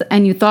friends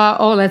and you thought,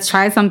 oh, let's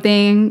try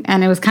something.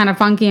 And it was kind of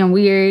funky and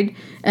weird.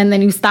 And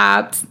then you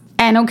stopped.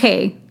 And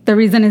okay, the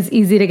reason it's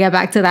easy to get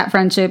back to that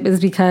friendship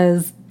is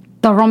because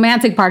the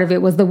romantic part of it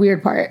was the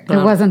weird part.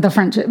 It wasn't the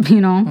friendship, you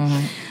know?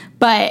 Mm-hmm.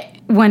 But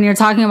when you're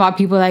talking about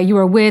people that you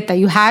were with, that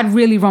you had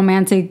really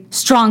romantic,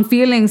 strong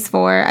feelings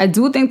for, I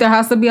do think there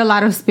has to be a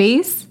lot of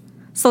space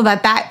so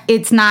that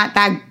it's not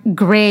that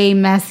gray,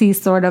 messy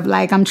sort of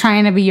like, I'm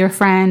trying to be your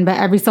friend, but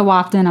every so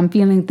often I'm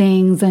feeling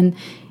things and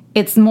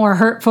it's more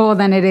hurtful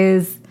than it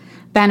is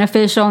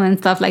beneficial and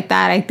stuff like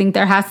that. I think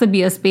there has to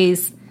be a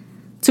space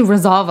to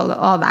resolve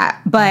all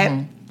that. But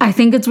I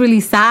think it's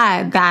really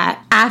sad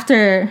that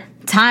after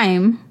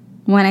time,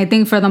 when I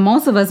think for the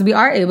most of us, we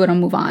are able to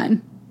move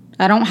on.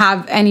 I don't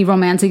have any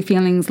romantic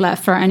feelings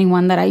left for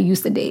anyone that I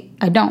used to date.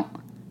 I don't.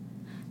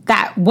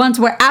 That once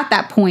we're at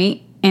that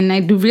point, and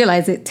I do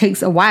realize it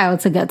takes a while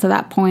to get to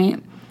that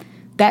point,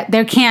 that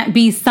there can't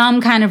be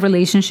some kind of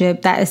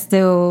relationship that is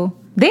still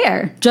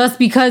there just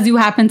because you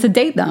happen to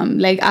date them.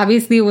 Like,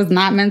 obviously it was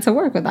not meant to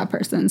work with that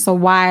person. So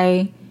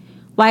why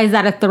is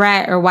that a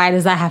threat, or why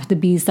does that have to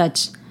be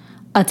such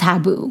a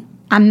taboo?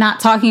 I'm not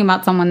talking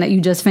about someone that you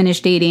just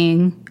finished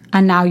dating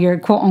and now you're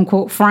quote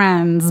unquote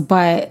friends,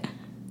 but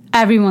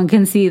everyone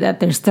can see that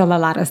there's still a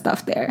lot of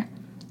stuff there.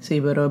 Sí,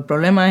 pero el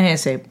problema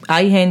es ese.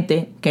 Hay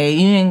gente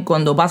que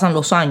cuando pasan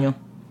los años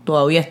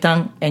todavía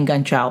están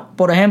enganchados.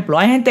 Por ejemplo,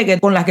 hay gente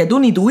con la que tú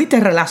ni tuviste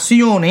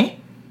relaciones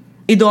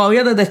y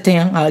todavía te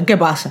testean a ver qué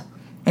pasa.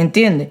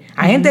 ¿Entiendes?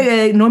 Hay gente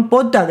que no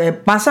importa, que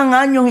pasan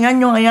años y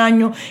años y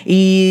años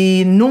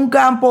y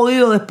nunca han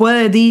podido después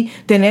de ti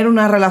tener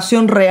una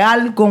relación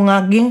real con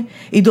alguien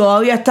y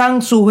todavía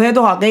están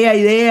sujetos a aquella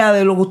idea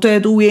de lo que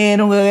ustedes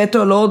tuvieron, de esto,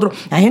 de lo otro.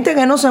 Hay gente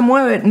que no se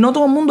mueve, no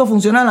todo el mundo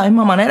funciona de la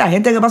misma manera. Hay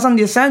gente que pasan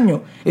 10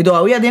 años y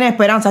todavía tiene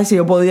esperanza. Ay, si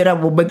yo pudiera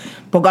volver,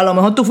 porque a lo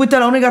mejor tú fuiste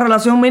la única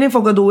relación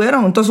meaningful que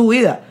tuvieron en toda su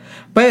vida.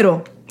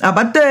 Pero,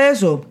 aparte de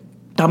eso,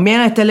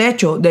 también está el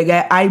hecho de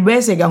que hay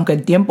veces que aunque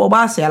el tiempo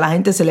pase, a la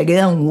gente se le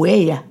quedan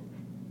huellas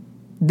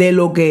de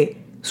lo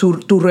que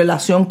tu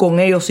relación con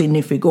ellos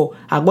significó.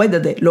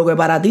 Acuérdate, lo que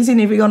para ti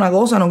significa una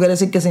cosa no quiere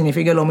decir que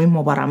signifique lo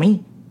mismo para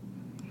mí.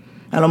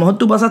 A lo mejor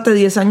tú pasaste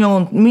 10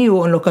 años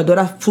conmigo en los que tú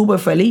eras súper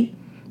feliz,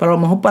 pero a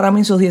lo mejor para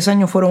mí esos 10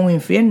 años fueron un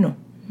infierno.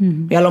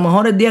 Y a lo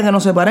mejor el día que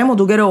nos separemos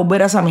tú quieres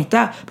volver a esa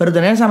amistad, pero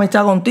tener esa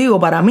amistad contigo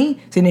para mí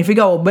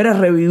significa volver a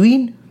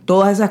revivir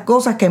todas esas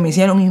cosas que me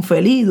hicieron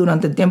infeliz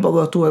durante el tiempo que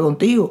yo estuve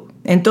contigo.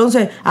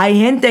 Entonces hay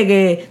gente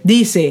que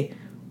dice,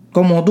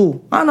 como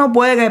tú, no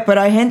puede que,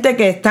 pero hay gente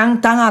que están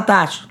tan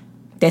attached,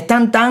 que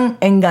están tan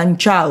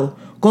enganchados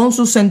con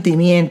sus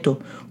sentimientos,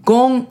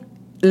 con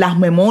las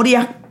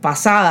memorias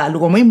pasadas.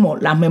 Lo mismo,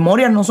 las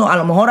memorias no son, a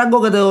lo mejor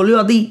algo que te dolió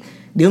a ti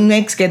de un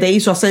ex que te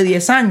hizo hace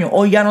 10 años,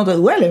 hoy ya no te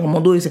duele,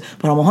 como tú dices.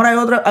 Pero a lo mejor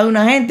hay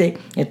una gente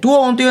que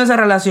estuvo contigo en esa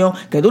relación,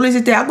 que tú le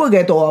hiciste algo y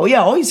que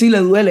todavía hoy sí le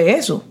duele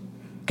eso.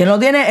 Que no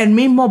tiene el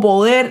mismo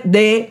poder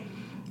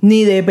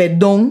ni de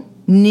perdón,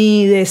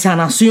 ni de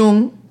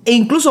sanación, e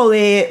incluso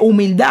de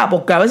humildad,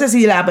 porque a veces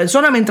si la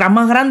persona mientras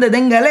más grande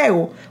tenga el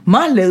ego,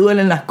 más le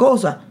duelen las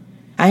cosas.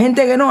 Hay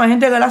gente que no, hay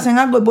gente que le hacen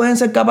algo y pueden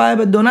ser capaces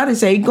de perdonar y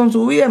seguir con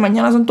su vida y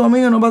mañana son tus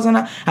amigos y no pasa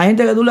nada. Hay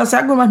gente que tú le haces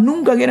algo y más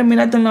nunca quieren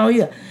mirarte en la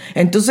vida.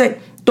 Entonces,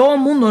 todo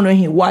el mundo no es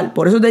igual.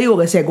 Por eso te digo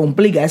que se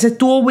complica. Ese es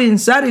tu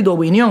pensar y tu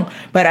opinión.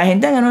 Pero hay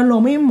gente que no es lo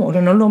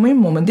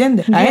mismo, ¿me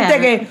entiendes? Hay gente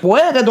que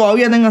puede que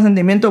todavía tenga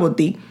sentimiento por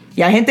ti.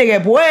 Y hay gente que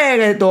puede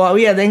que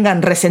todavía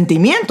tengan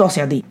resentimiento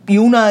hacia ti. Y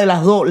una de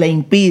las dos le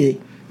impide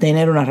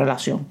tener una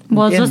relación.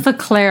 Well, just to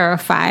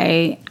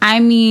clarify, I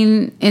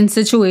mean in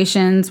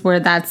situations where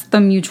that's the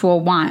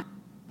mutual want.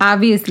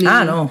 Obviously,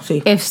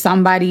 sí. If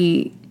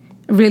somebody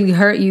really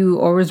hurt you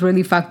or was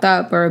really fucked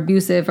up or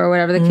abusive or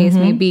whatever the case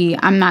may be,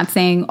 I'm not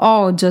saying,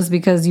 just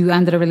because you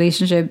ended a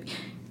relationship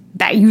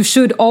that you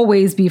should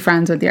always be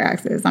friends with your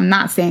exes. I'm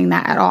not saying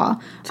that at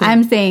all. Sí.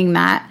 I'm saying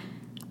that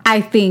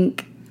I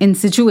think in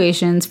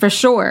situations, for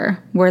sure,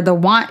 where the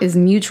want is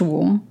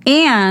mutual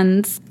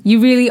and you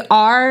really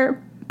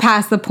are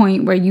past the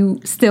point where you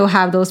still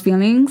have those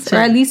feelings, or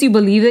at least you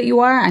believe that you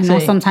are. I know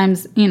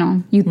sometimes,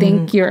 you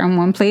think you're in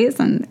one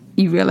place and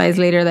you realize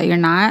later that you're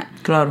not.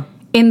 Claro.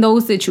 In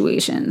those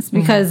situations.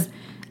 Because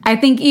I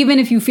think even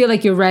if you feel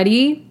like you're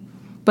ready,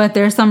 but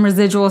there's some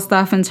residual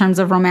stuff in terms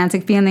of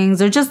romantic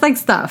feelings or just like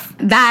stuff,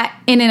 that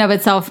in and of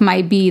itself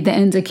might be the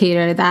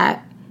indicator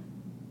that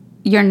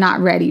you're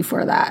not ready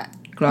for that.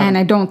 Claro. And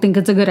I don't think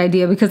it's a good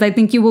idea because I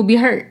think you will be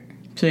hurt.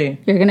 Sí.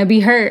 You're going to be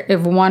hurt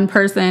if one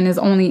person is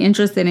only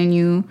interested in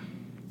you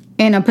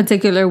in a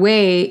particular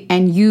way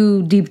and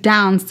you deep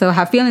down still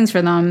have feelings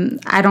for them.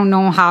 I don't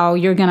know how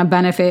you're going to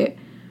benefit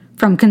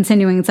from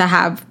continuing to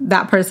have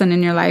that person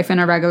in your life in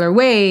a regular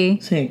way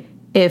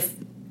if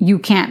you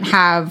can't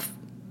have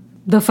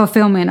the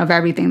fulfillment of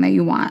everything that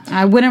you want.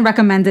 I wouldn't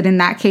recommend it in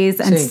that case,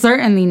 and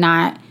certainly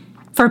not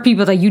for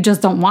people that you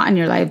just don't want in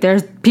your life.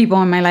 There's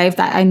people in my life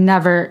that I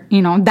never,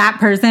 that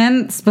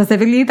person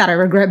specifically that I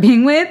regret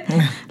being with,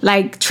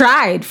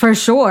 tried for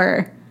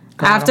sure.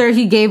 Claro. After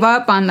he gave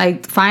up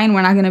on, fine,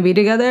 we're not going to be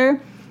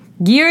together.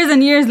 Years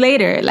and years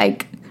later,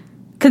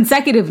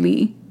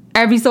 consecutively,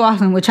 every so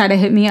often would try to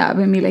hit me up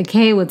and be like,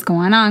 hey, what's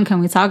going on? Can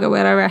we talk or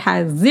whatever?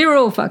 Has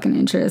zero fucking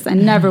interest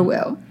and never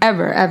will.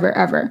 Ever, ever,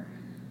 ever.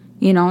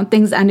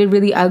 Things ended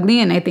really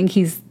ugly, and I think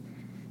he's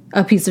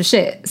a piece of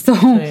shit. So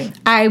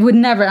I would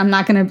never, I'm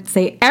not going to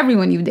say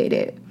everyone you've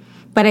dated,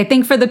 but I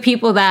think for the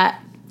people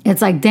that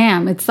it's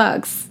damn, it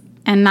sucks.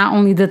 And not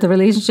only did the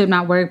relationship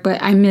not work,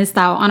 but I missed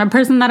out on a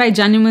person that I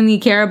genuinely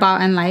care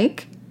about and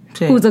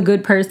who's a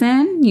good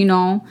person,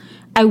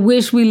 I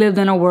wish we lived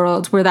in a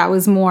world where that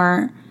was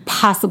more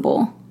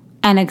possible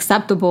and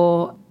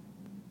acceptable.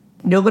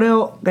 Yo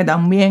creo que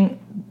también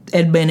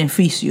el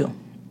beneficio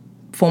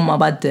forma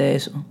parte de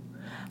eso.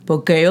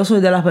 Porque yo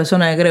soy de las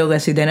personas que creo que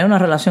si tener una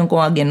relación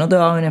con alguien no te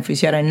va a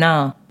beneficiar en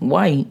nada,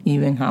 why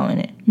even having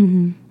it?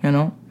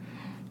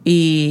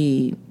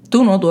 Y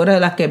tú eres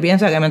de las que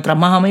piensa que mientras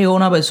más amigos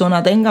una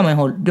persona tenga,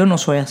 mejor. Yo no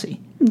soy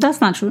así.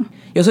 That's not true.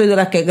 Yo soy de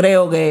las que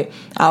creo que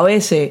a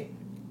veces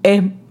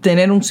es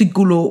tener un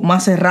círculo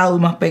más cerrado y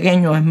más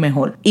pequeño es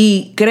mejor.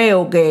 Y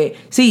creo que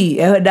sí,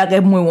 es verdad que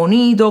es muy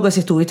bonito, que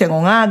si estuviste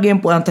con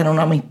alguien puedan tener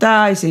una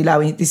amistad, y si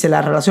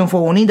la relación fue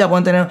bonita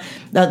pueden tener...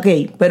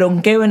 Ok, pero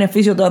 ¿en qué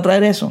beneficio te va a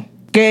traer eso?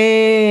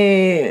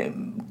 ¿Qué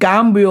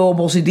cambio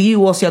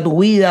positivo hacia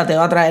tu vida te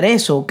va a traer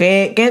eso?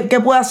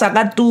 ¿Qué puedas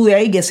sacar tú de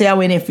ahí que sea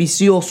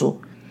beneficioso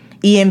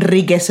y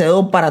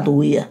enriquecedor para tu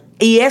vida?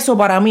 Y eso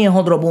para mí es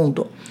otro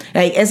punto.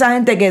 Esa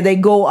gente que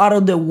they go out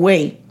of the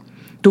way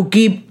to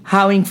keep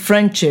having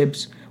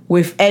friendships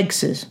with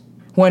exes.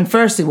 When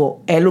first of all,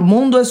 el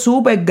mundo es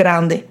súper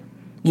grande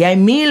y hay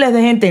miles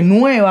de gente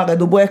nueva que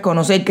tú puedes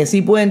conocer que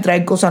sí pueden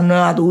traer cosas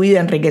nuevas a tu vida,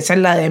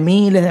 enriquecerla de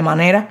miles de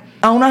maneras.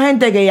 A una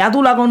gente que ya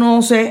tú la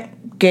conoces,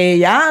 que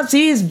ya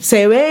sí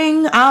se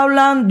ven,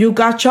 hablan, you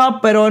catch up,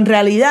 pero en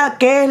realidad,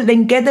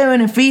 ¿en qué te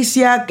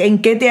beneficia? ¿En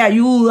qué te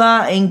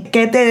ayuda? ¿En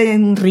qué te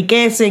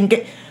enriquece?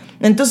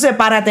 Entonces,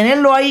 para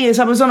tenerlo ahí,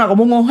 esa persona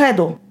como un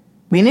objeto,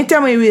 viniste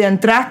a mi vida,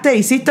 entraste,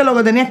 hiciste lo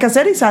que tenías que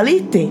hacer y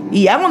saliste.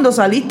 Y ya cuando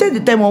saliste,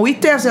 te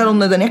moviste hacia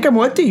donde tenías que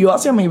moverte y yo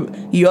hacia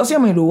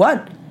mi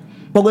lugar.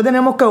 ¿Por qué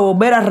tenemos que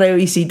volver a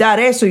revisitar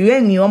eso? Y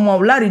ven, y vamos a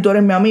hablar, y tú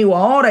eres mi amigo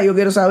ahora, y yo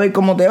quiero saber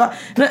cómo te va.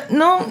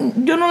 No,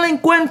 yo no le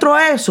encuentro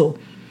a eso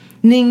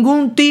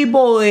ningún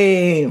tipo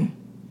de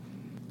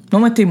No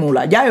me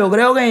estimula. Ya, yo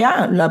creo que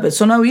ya, la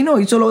persona vino,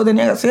 hizo lo que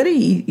tenía que hacer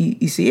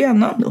y sigue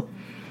andando.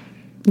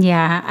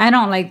 Yeah, I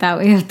don't like that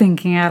way of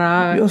thinking at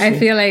all. Yo I sí.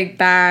 feel like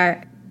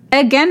that,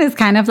 again, is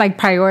kind of like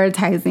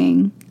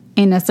prioritizing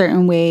in a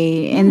certain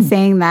way and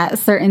saying that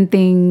certain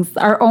things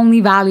are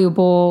only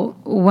valuable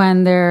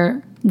when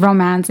they're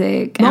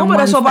romantic. No, and pero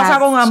once eso pasa that's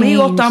con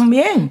amigos changed-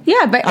 también.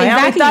 Yeah, but Hay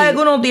exactly. amistades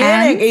que uno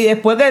tiene And-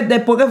 y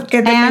después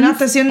que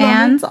terminaste siendo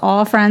and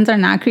all friends are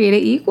not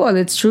created equal.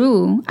 It's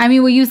true. I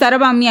mean, what you said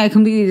about me, I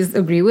completely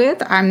disagree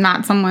with. I'm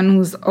not someone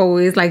who's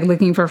always like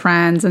looking for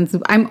friends, and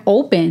I'm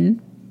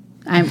open.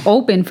 I'm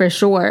open for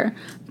sure.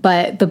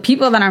 But the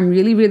people that I'm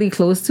really, really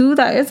close to,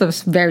 that is a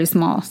very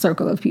small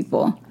circle of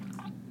people.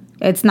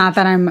 It's not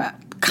that I'm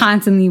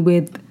constantly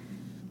with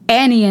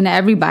any and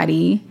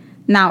everybody.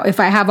 Now, if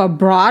I have a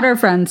broader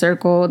friend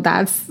circle,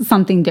 that's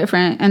something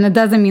different. And it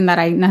doesn't mean that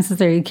I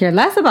necessarily care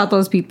less about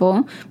those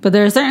people, but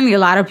there are certainly a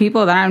lot of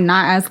people that I'm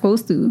not as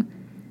close to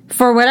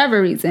for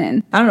whatever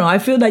reason. I don't know, I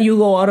feel that you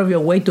go out of your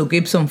way to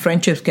keep some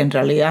friendships que en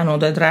realidad no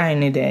te traen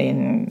ni te...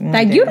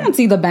 Like, you don't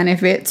see the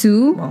benefit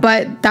to,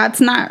 but that's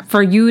not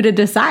for you to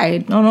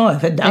decide. No, es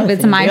verdad. If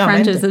it's my definitivamente.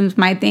 friendships, it's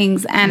my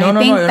things. And No, I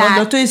think yo that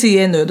no te estoy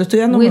diciendo, yo te estoy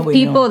dando mi with opinión.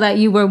 people that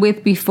you were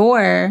with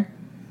before,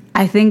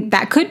 I think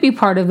that could be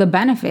part of the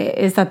benefit,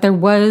 is that there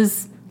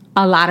was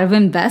a lot of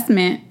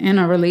investment in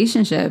a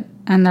relationship,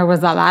 and there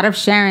was a lot of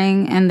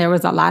sharing, and there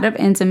was a lot of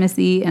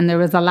intimacy, and there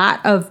was a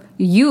lot of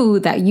you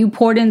that you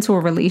poured into a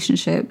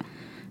relationship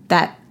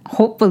that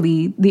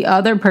hopefully the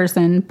other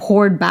person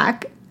poured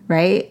back,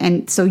 right?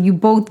 And so you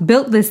both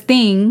built this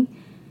thing.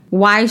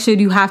 Why should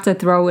you have to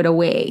throw it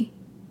away?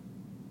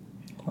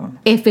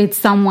 If it's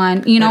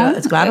someone, you know,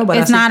 Pero, claro,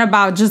 it's not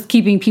about just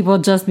keeping people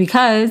just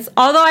because.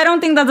 Although I don't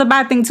think that's a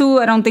bad thing too.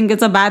 I don't think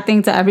it's a bad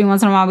thing to every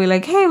once in a while be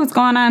like, hey, what's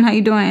going on? How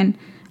you doing?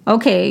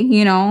 Okay,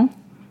 you know.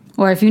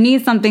 Or if you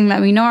need something,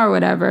 let me know or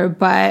whatever.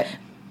 But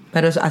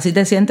Pero así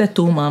te sientes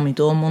tú, mami.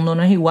 Todo el mundo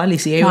no es igual. Y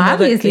si ellos well, no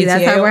te- obviously y si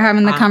that's why ellos- we're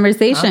having the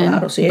conversation.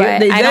 Claro, si but ellos-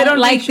 they I don't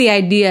like teach- the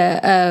idea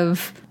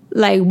of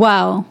like,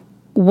 well,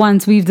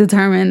 once we've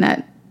determined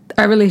that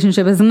our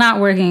relationship is not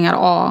working at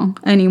all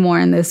anymore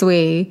in this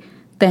way,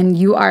 then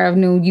you are of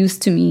no use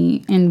to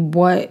me. And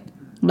what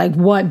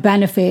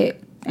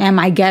benefit am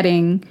I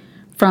getting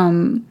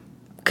from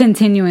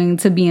continuing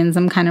to be in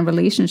some kind of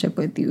relationship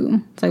with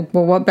you? It's like,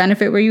 well, what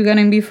benefit were you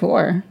getting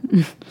before?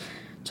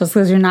 Just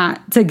because you're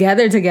not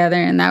together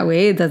in that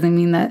way, it doesn't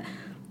mean that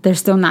there's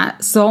still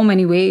not so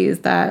many ways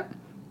that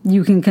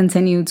you can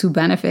continue to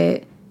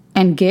benefit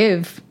and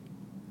give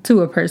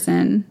to a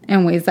person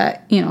in ways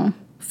that, you know,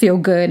 feel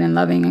good and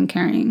loving and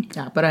caring.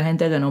 Ya, pero hay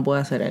gente que no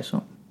puede hacer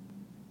eso.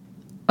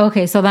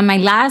 Okay, so then my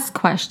last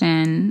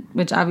question,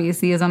 which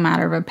obviously is a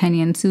matter of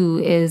opinion too,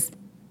 is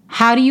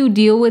how do you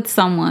deal with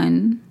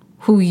someone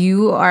who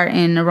you are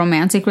in a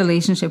romantic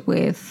relationship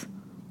with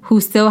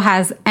who still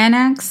has an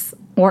ex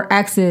or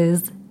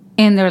exes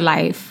in their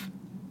life,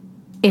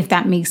 if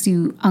that makes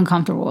you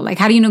uncomfortable? Like,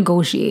 how do you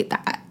negotiate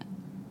that?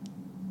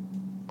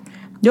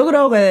 Yo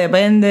creo que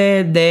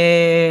depende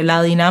de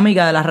la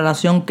dinámica de la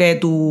relación que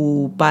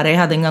tu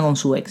pareja tenga con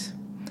su ex.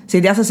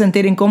 Si te hace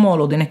sentir incómodo,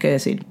 lo tienes que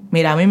decir.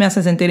 Mira, a mí me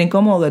hace sentir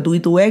incómodo que tú y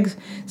tu ex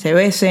se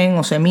besen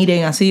o se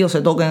miren así o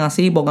se toquen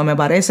así porque me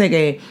parece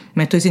que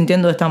me estoy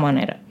sintiendo de esta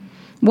manera.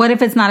 What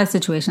if it's not a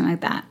situation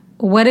like that?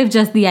 What if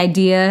just the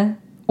idea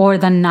or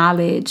the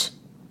knowledge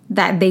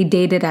that they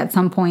dated at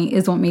some point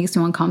is what makes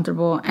you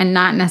uncomfortable, and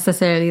not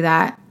necessarily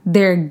that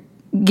they're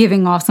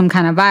giving off some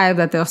kind of vibe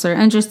that they're still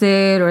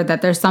interested or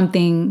that there's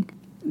something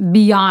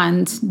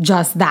beyond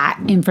just that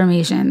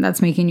information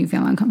that's making you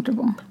feel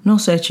uncomfortable? No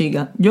sé,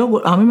 chica.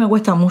 A mí me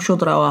cuesta mucho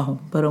trabajo,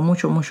 pero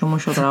mucho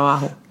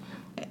trabajo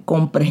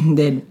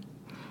comprender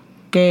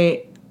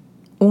que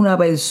una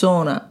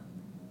persona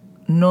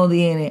no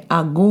tiene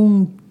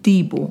algún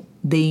tipo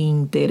de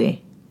interés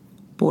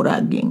por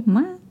alguien.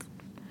 What?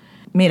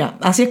 Mira,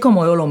 así es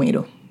como yo lo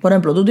miro. Por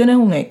ejemplo, tú tienes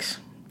un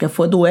ex que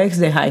fue tu ex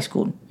de high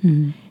school.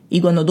 Y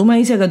cuando tú me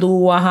dices que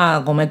tú vas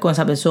a comer con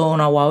esa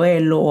persona o a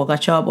verlo o a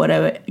cachar por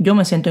ahí, yo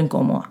me siento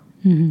incómoda.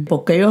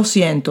 Porque yo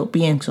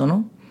pienso,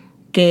 ¿no?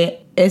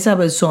 Que esa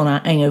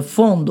persona, en el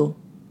fondo,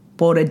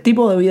 por el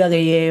tipo de vida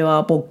que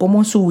lleva, por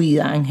cómo es su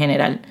vida en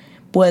general,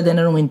 puede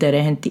tener un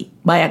interés en ti.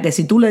 Vaya, que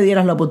si tú le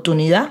dieras la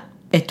oportunidad,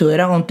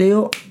 estuviera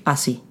contigo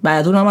así.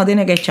 Vaya, tú nada más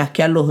tienes que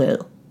chasquear los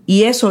dedos.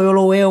 Y eso yo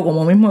lo veo,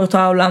 como mismo yo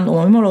estaba hablando,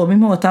 lo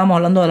mismo que estábamos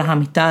hablando de las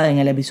amistades, en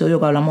el episodio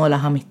que hablamos de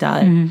las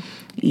amistades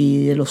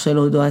y de los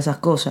celos y todas esas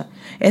cosas.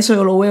 Eso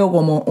yo lo veo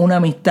como una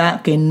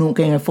amistad que en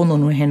el fondo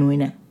no es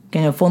genuina. Que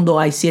en el fondo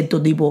hay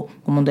cierto tipo,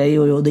 como te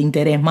digo yo, de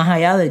interés más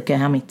allá del que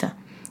es amistad.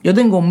 Yo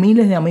tengo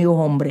miles de amigos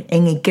hombres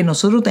en el que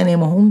nosotros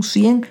tenemos un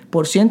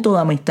 100% de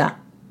amistad.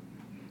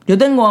 Yo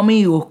tengo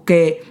amigos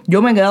que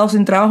yo me he quedado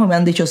sin trabajo y me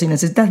han dicho, si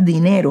necesitas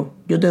dinero,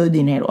 yo te doy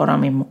dinero ahora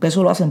mismo. Que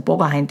eso lo hacen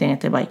poca gente en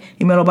este país.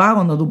 Y me lo paga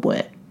cuando tú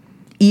puedes.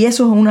 Y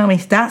eso es una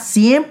amistad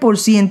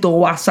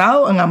 100%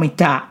 basado en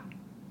amistad.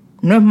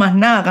 No es más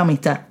nada que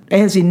amistad.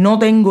 Es decir, no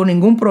tengo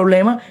ningún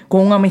problema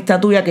con una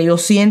amistad tuya que yo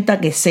sienta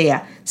que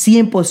sea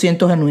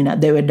 100% genuina,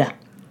 de verdad.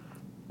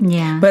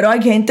 Yeah. Pero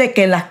hay gente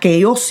que las que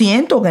yo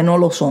siento que no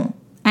lo son.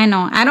 I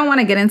know. I don't want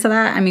to get into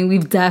that. I mean,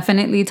 we've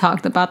definitely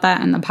talked about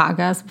that in the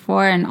podcast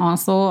before. And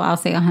also, I'll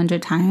say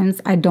 100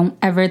 times, I don't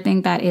ever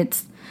think that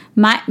it's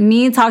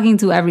me talking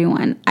to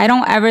everyone. I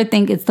don't ever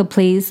think it's the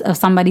place of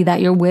somebody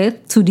that you're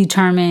with to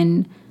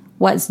determine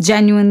what's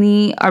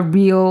genuinely a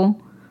real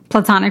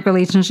platonic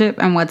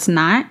relationship and what's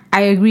not.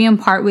 I agree in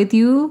part with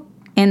you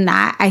in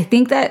that. I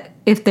think that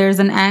if there's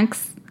an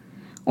ex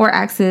or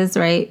exes,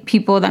 right,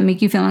 people that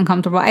make you feel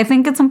uncomfortable, I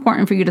think it's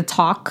important for you to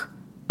talk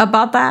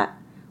about that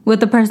with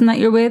the person that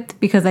you're with,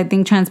 because I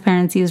think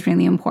transparency is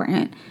really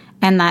important.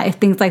 And that if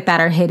things like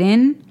that are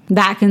hidden,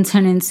 that can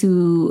turn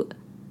into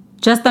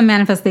just the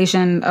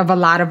manifestation of a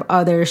lot of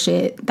other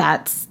shit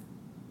that's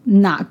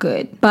not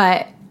good.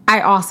 But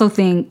I also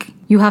think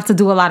you have to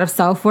do a lot of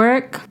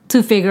self-work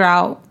to figure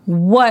out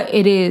what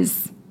it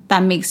is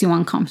that makes you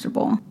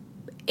uncomfortable.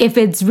 If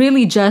it's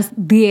really just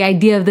the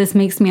idea of this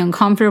makes me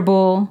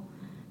uncomfortable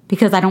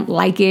because I don't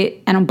like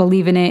it, I don't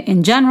believe in it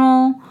in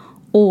general,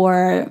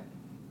 or,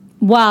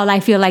 well, I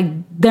feel like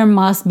there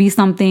must be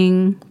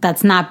something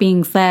that's not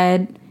being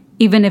said,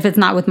 even if it's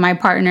not with my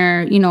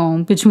partner, you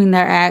know, between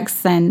their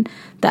ex and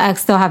the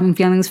ex still having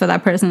feelings for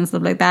that person and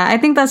stuff like that. I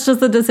think that's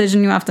just a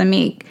decision you have to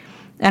make.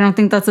 I don't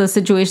think that's a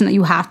situation that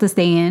you have to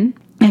stay in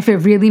if it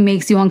really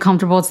makes you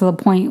uncomfortable to the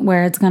point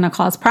where it's going to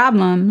cause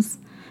problems.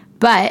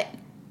 But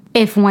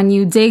if when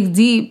you dig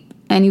deep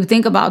and you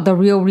think about the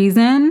real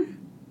reason,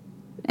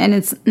 and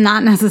it's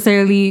not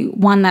necessarily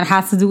one that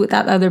has to do with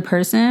that other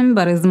person,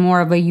 but is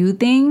more of a you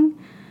thing,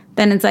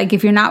 then it's like,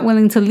 if you're not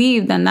willing to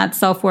leave, then that's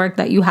self-work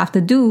that you have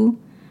to do.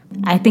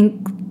 I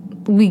think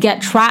we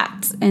get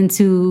trapped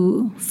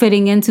into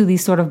fitting into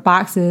these sort of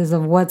boxes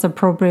of what's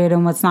appropriate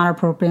and what's not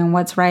appropriate and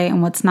what's right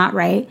and what's not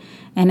right.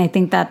 And I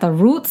think that the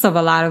roots of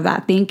a lot of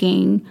that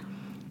thinking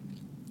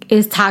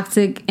is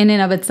toxic in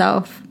and of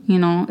itself. You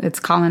know, it's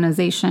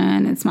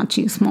colonization, it's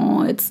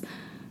machismo, it's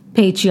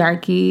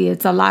patriarchy,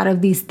 it's a lot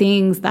of these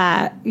things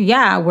that,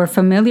 yeah, we're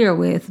familiar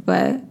with,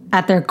 but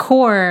at their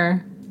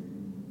core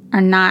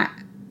are not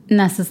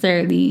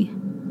necessarily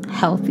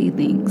healthy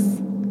things.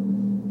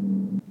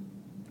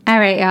 All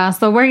right, y'all.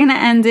 So we're going to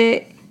end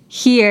it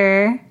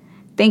here.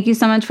 Thank you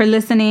so much for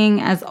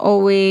listening. As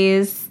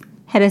always,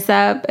 hit us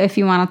up if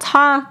you want to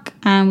talk,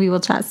 and we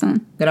will chat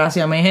soon.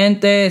 Gracias, mi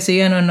gente.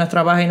 Síguenos en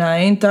nuestra página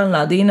de Instagram,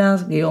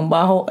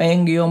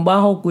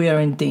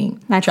 latinas_en_quarantine.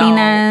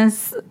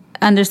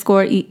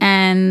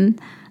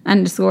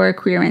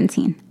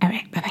 Latinas_en_queerantine. All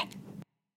right, bye-bye.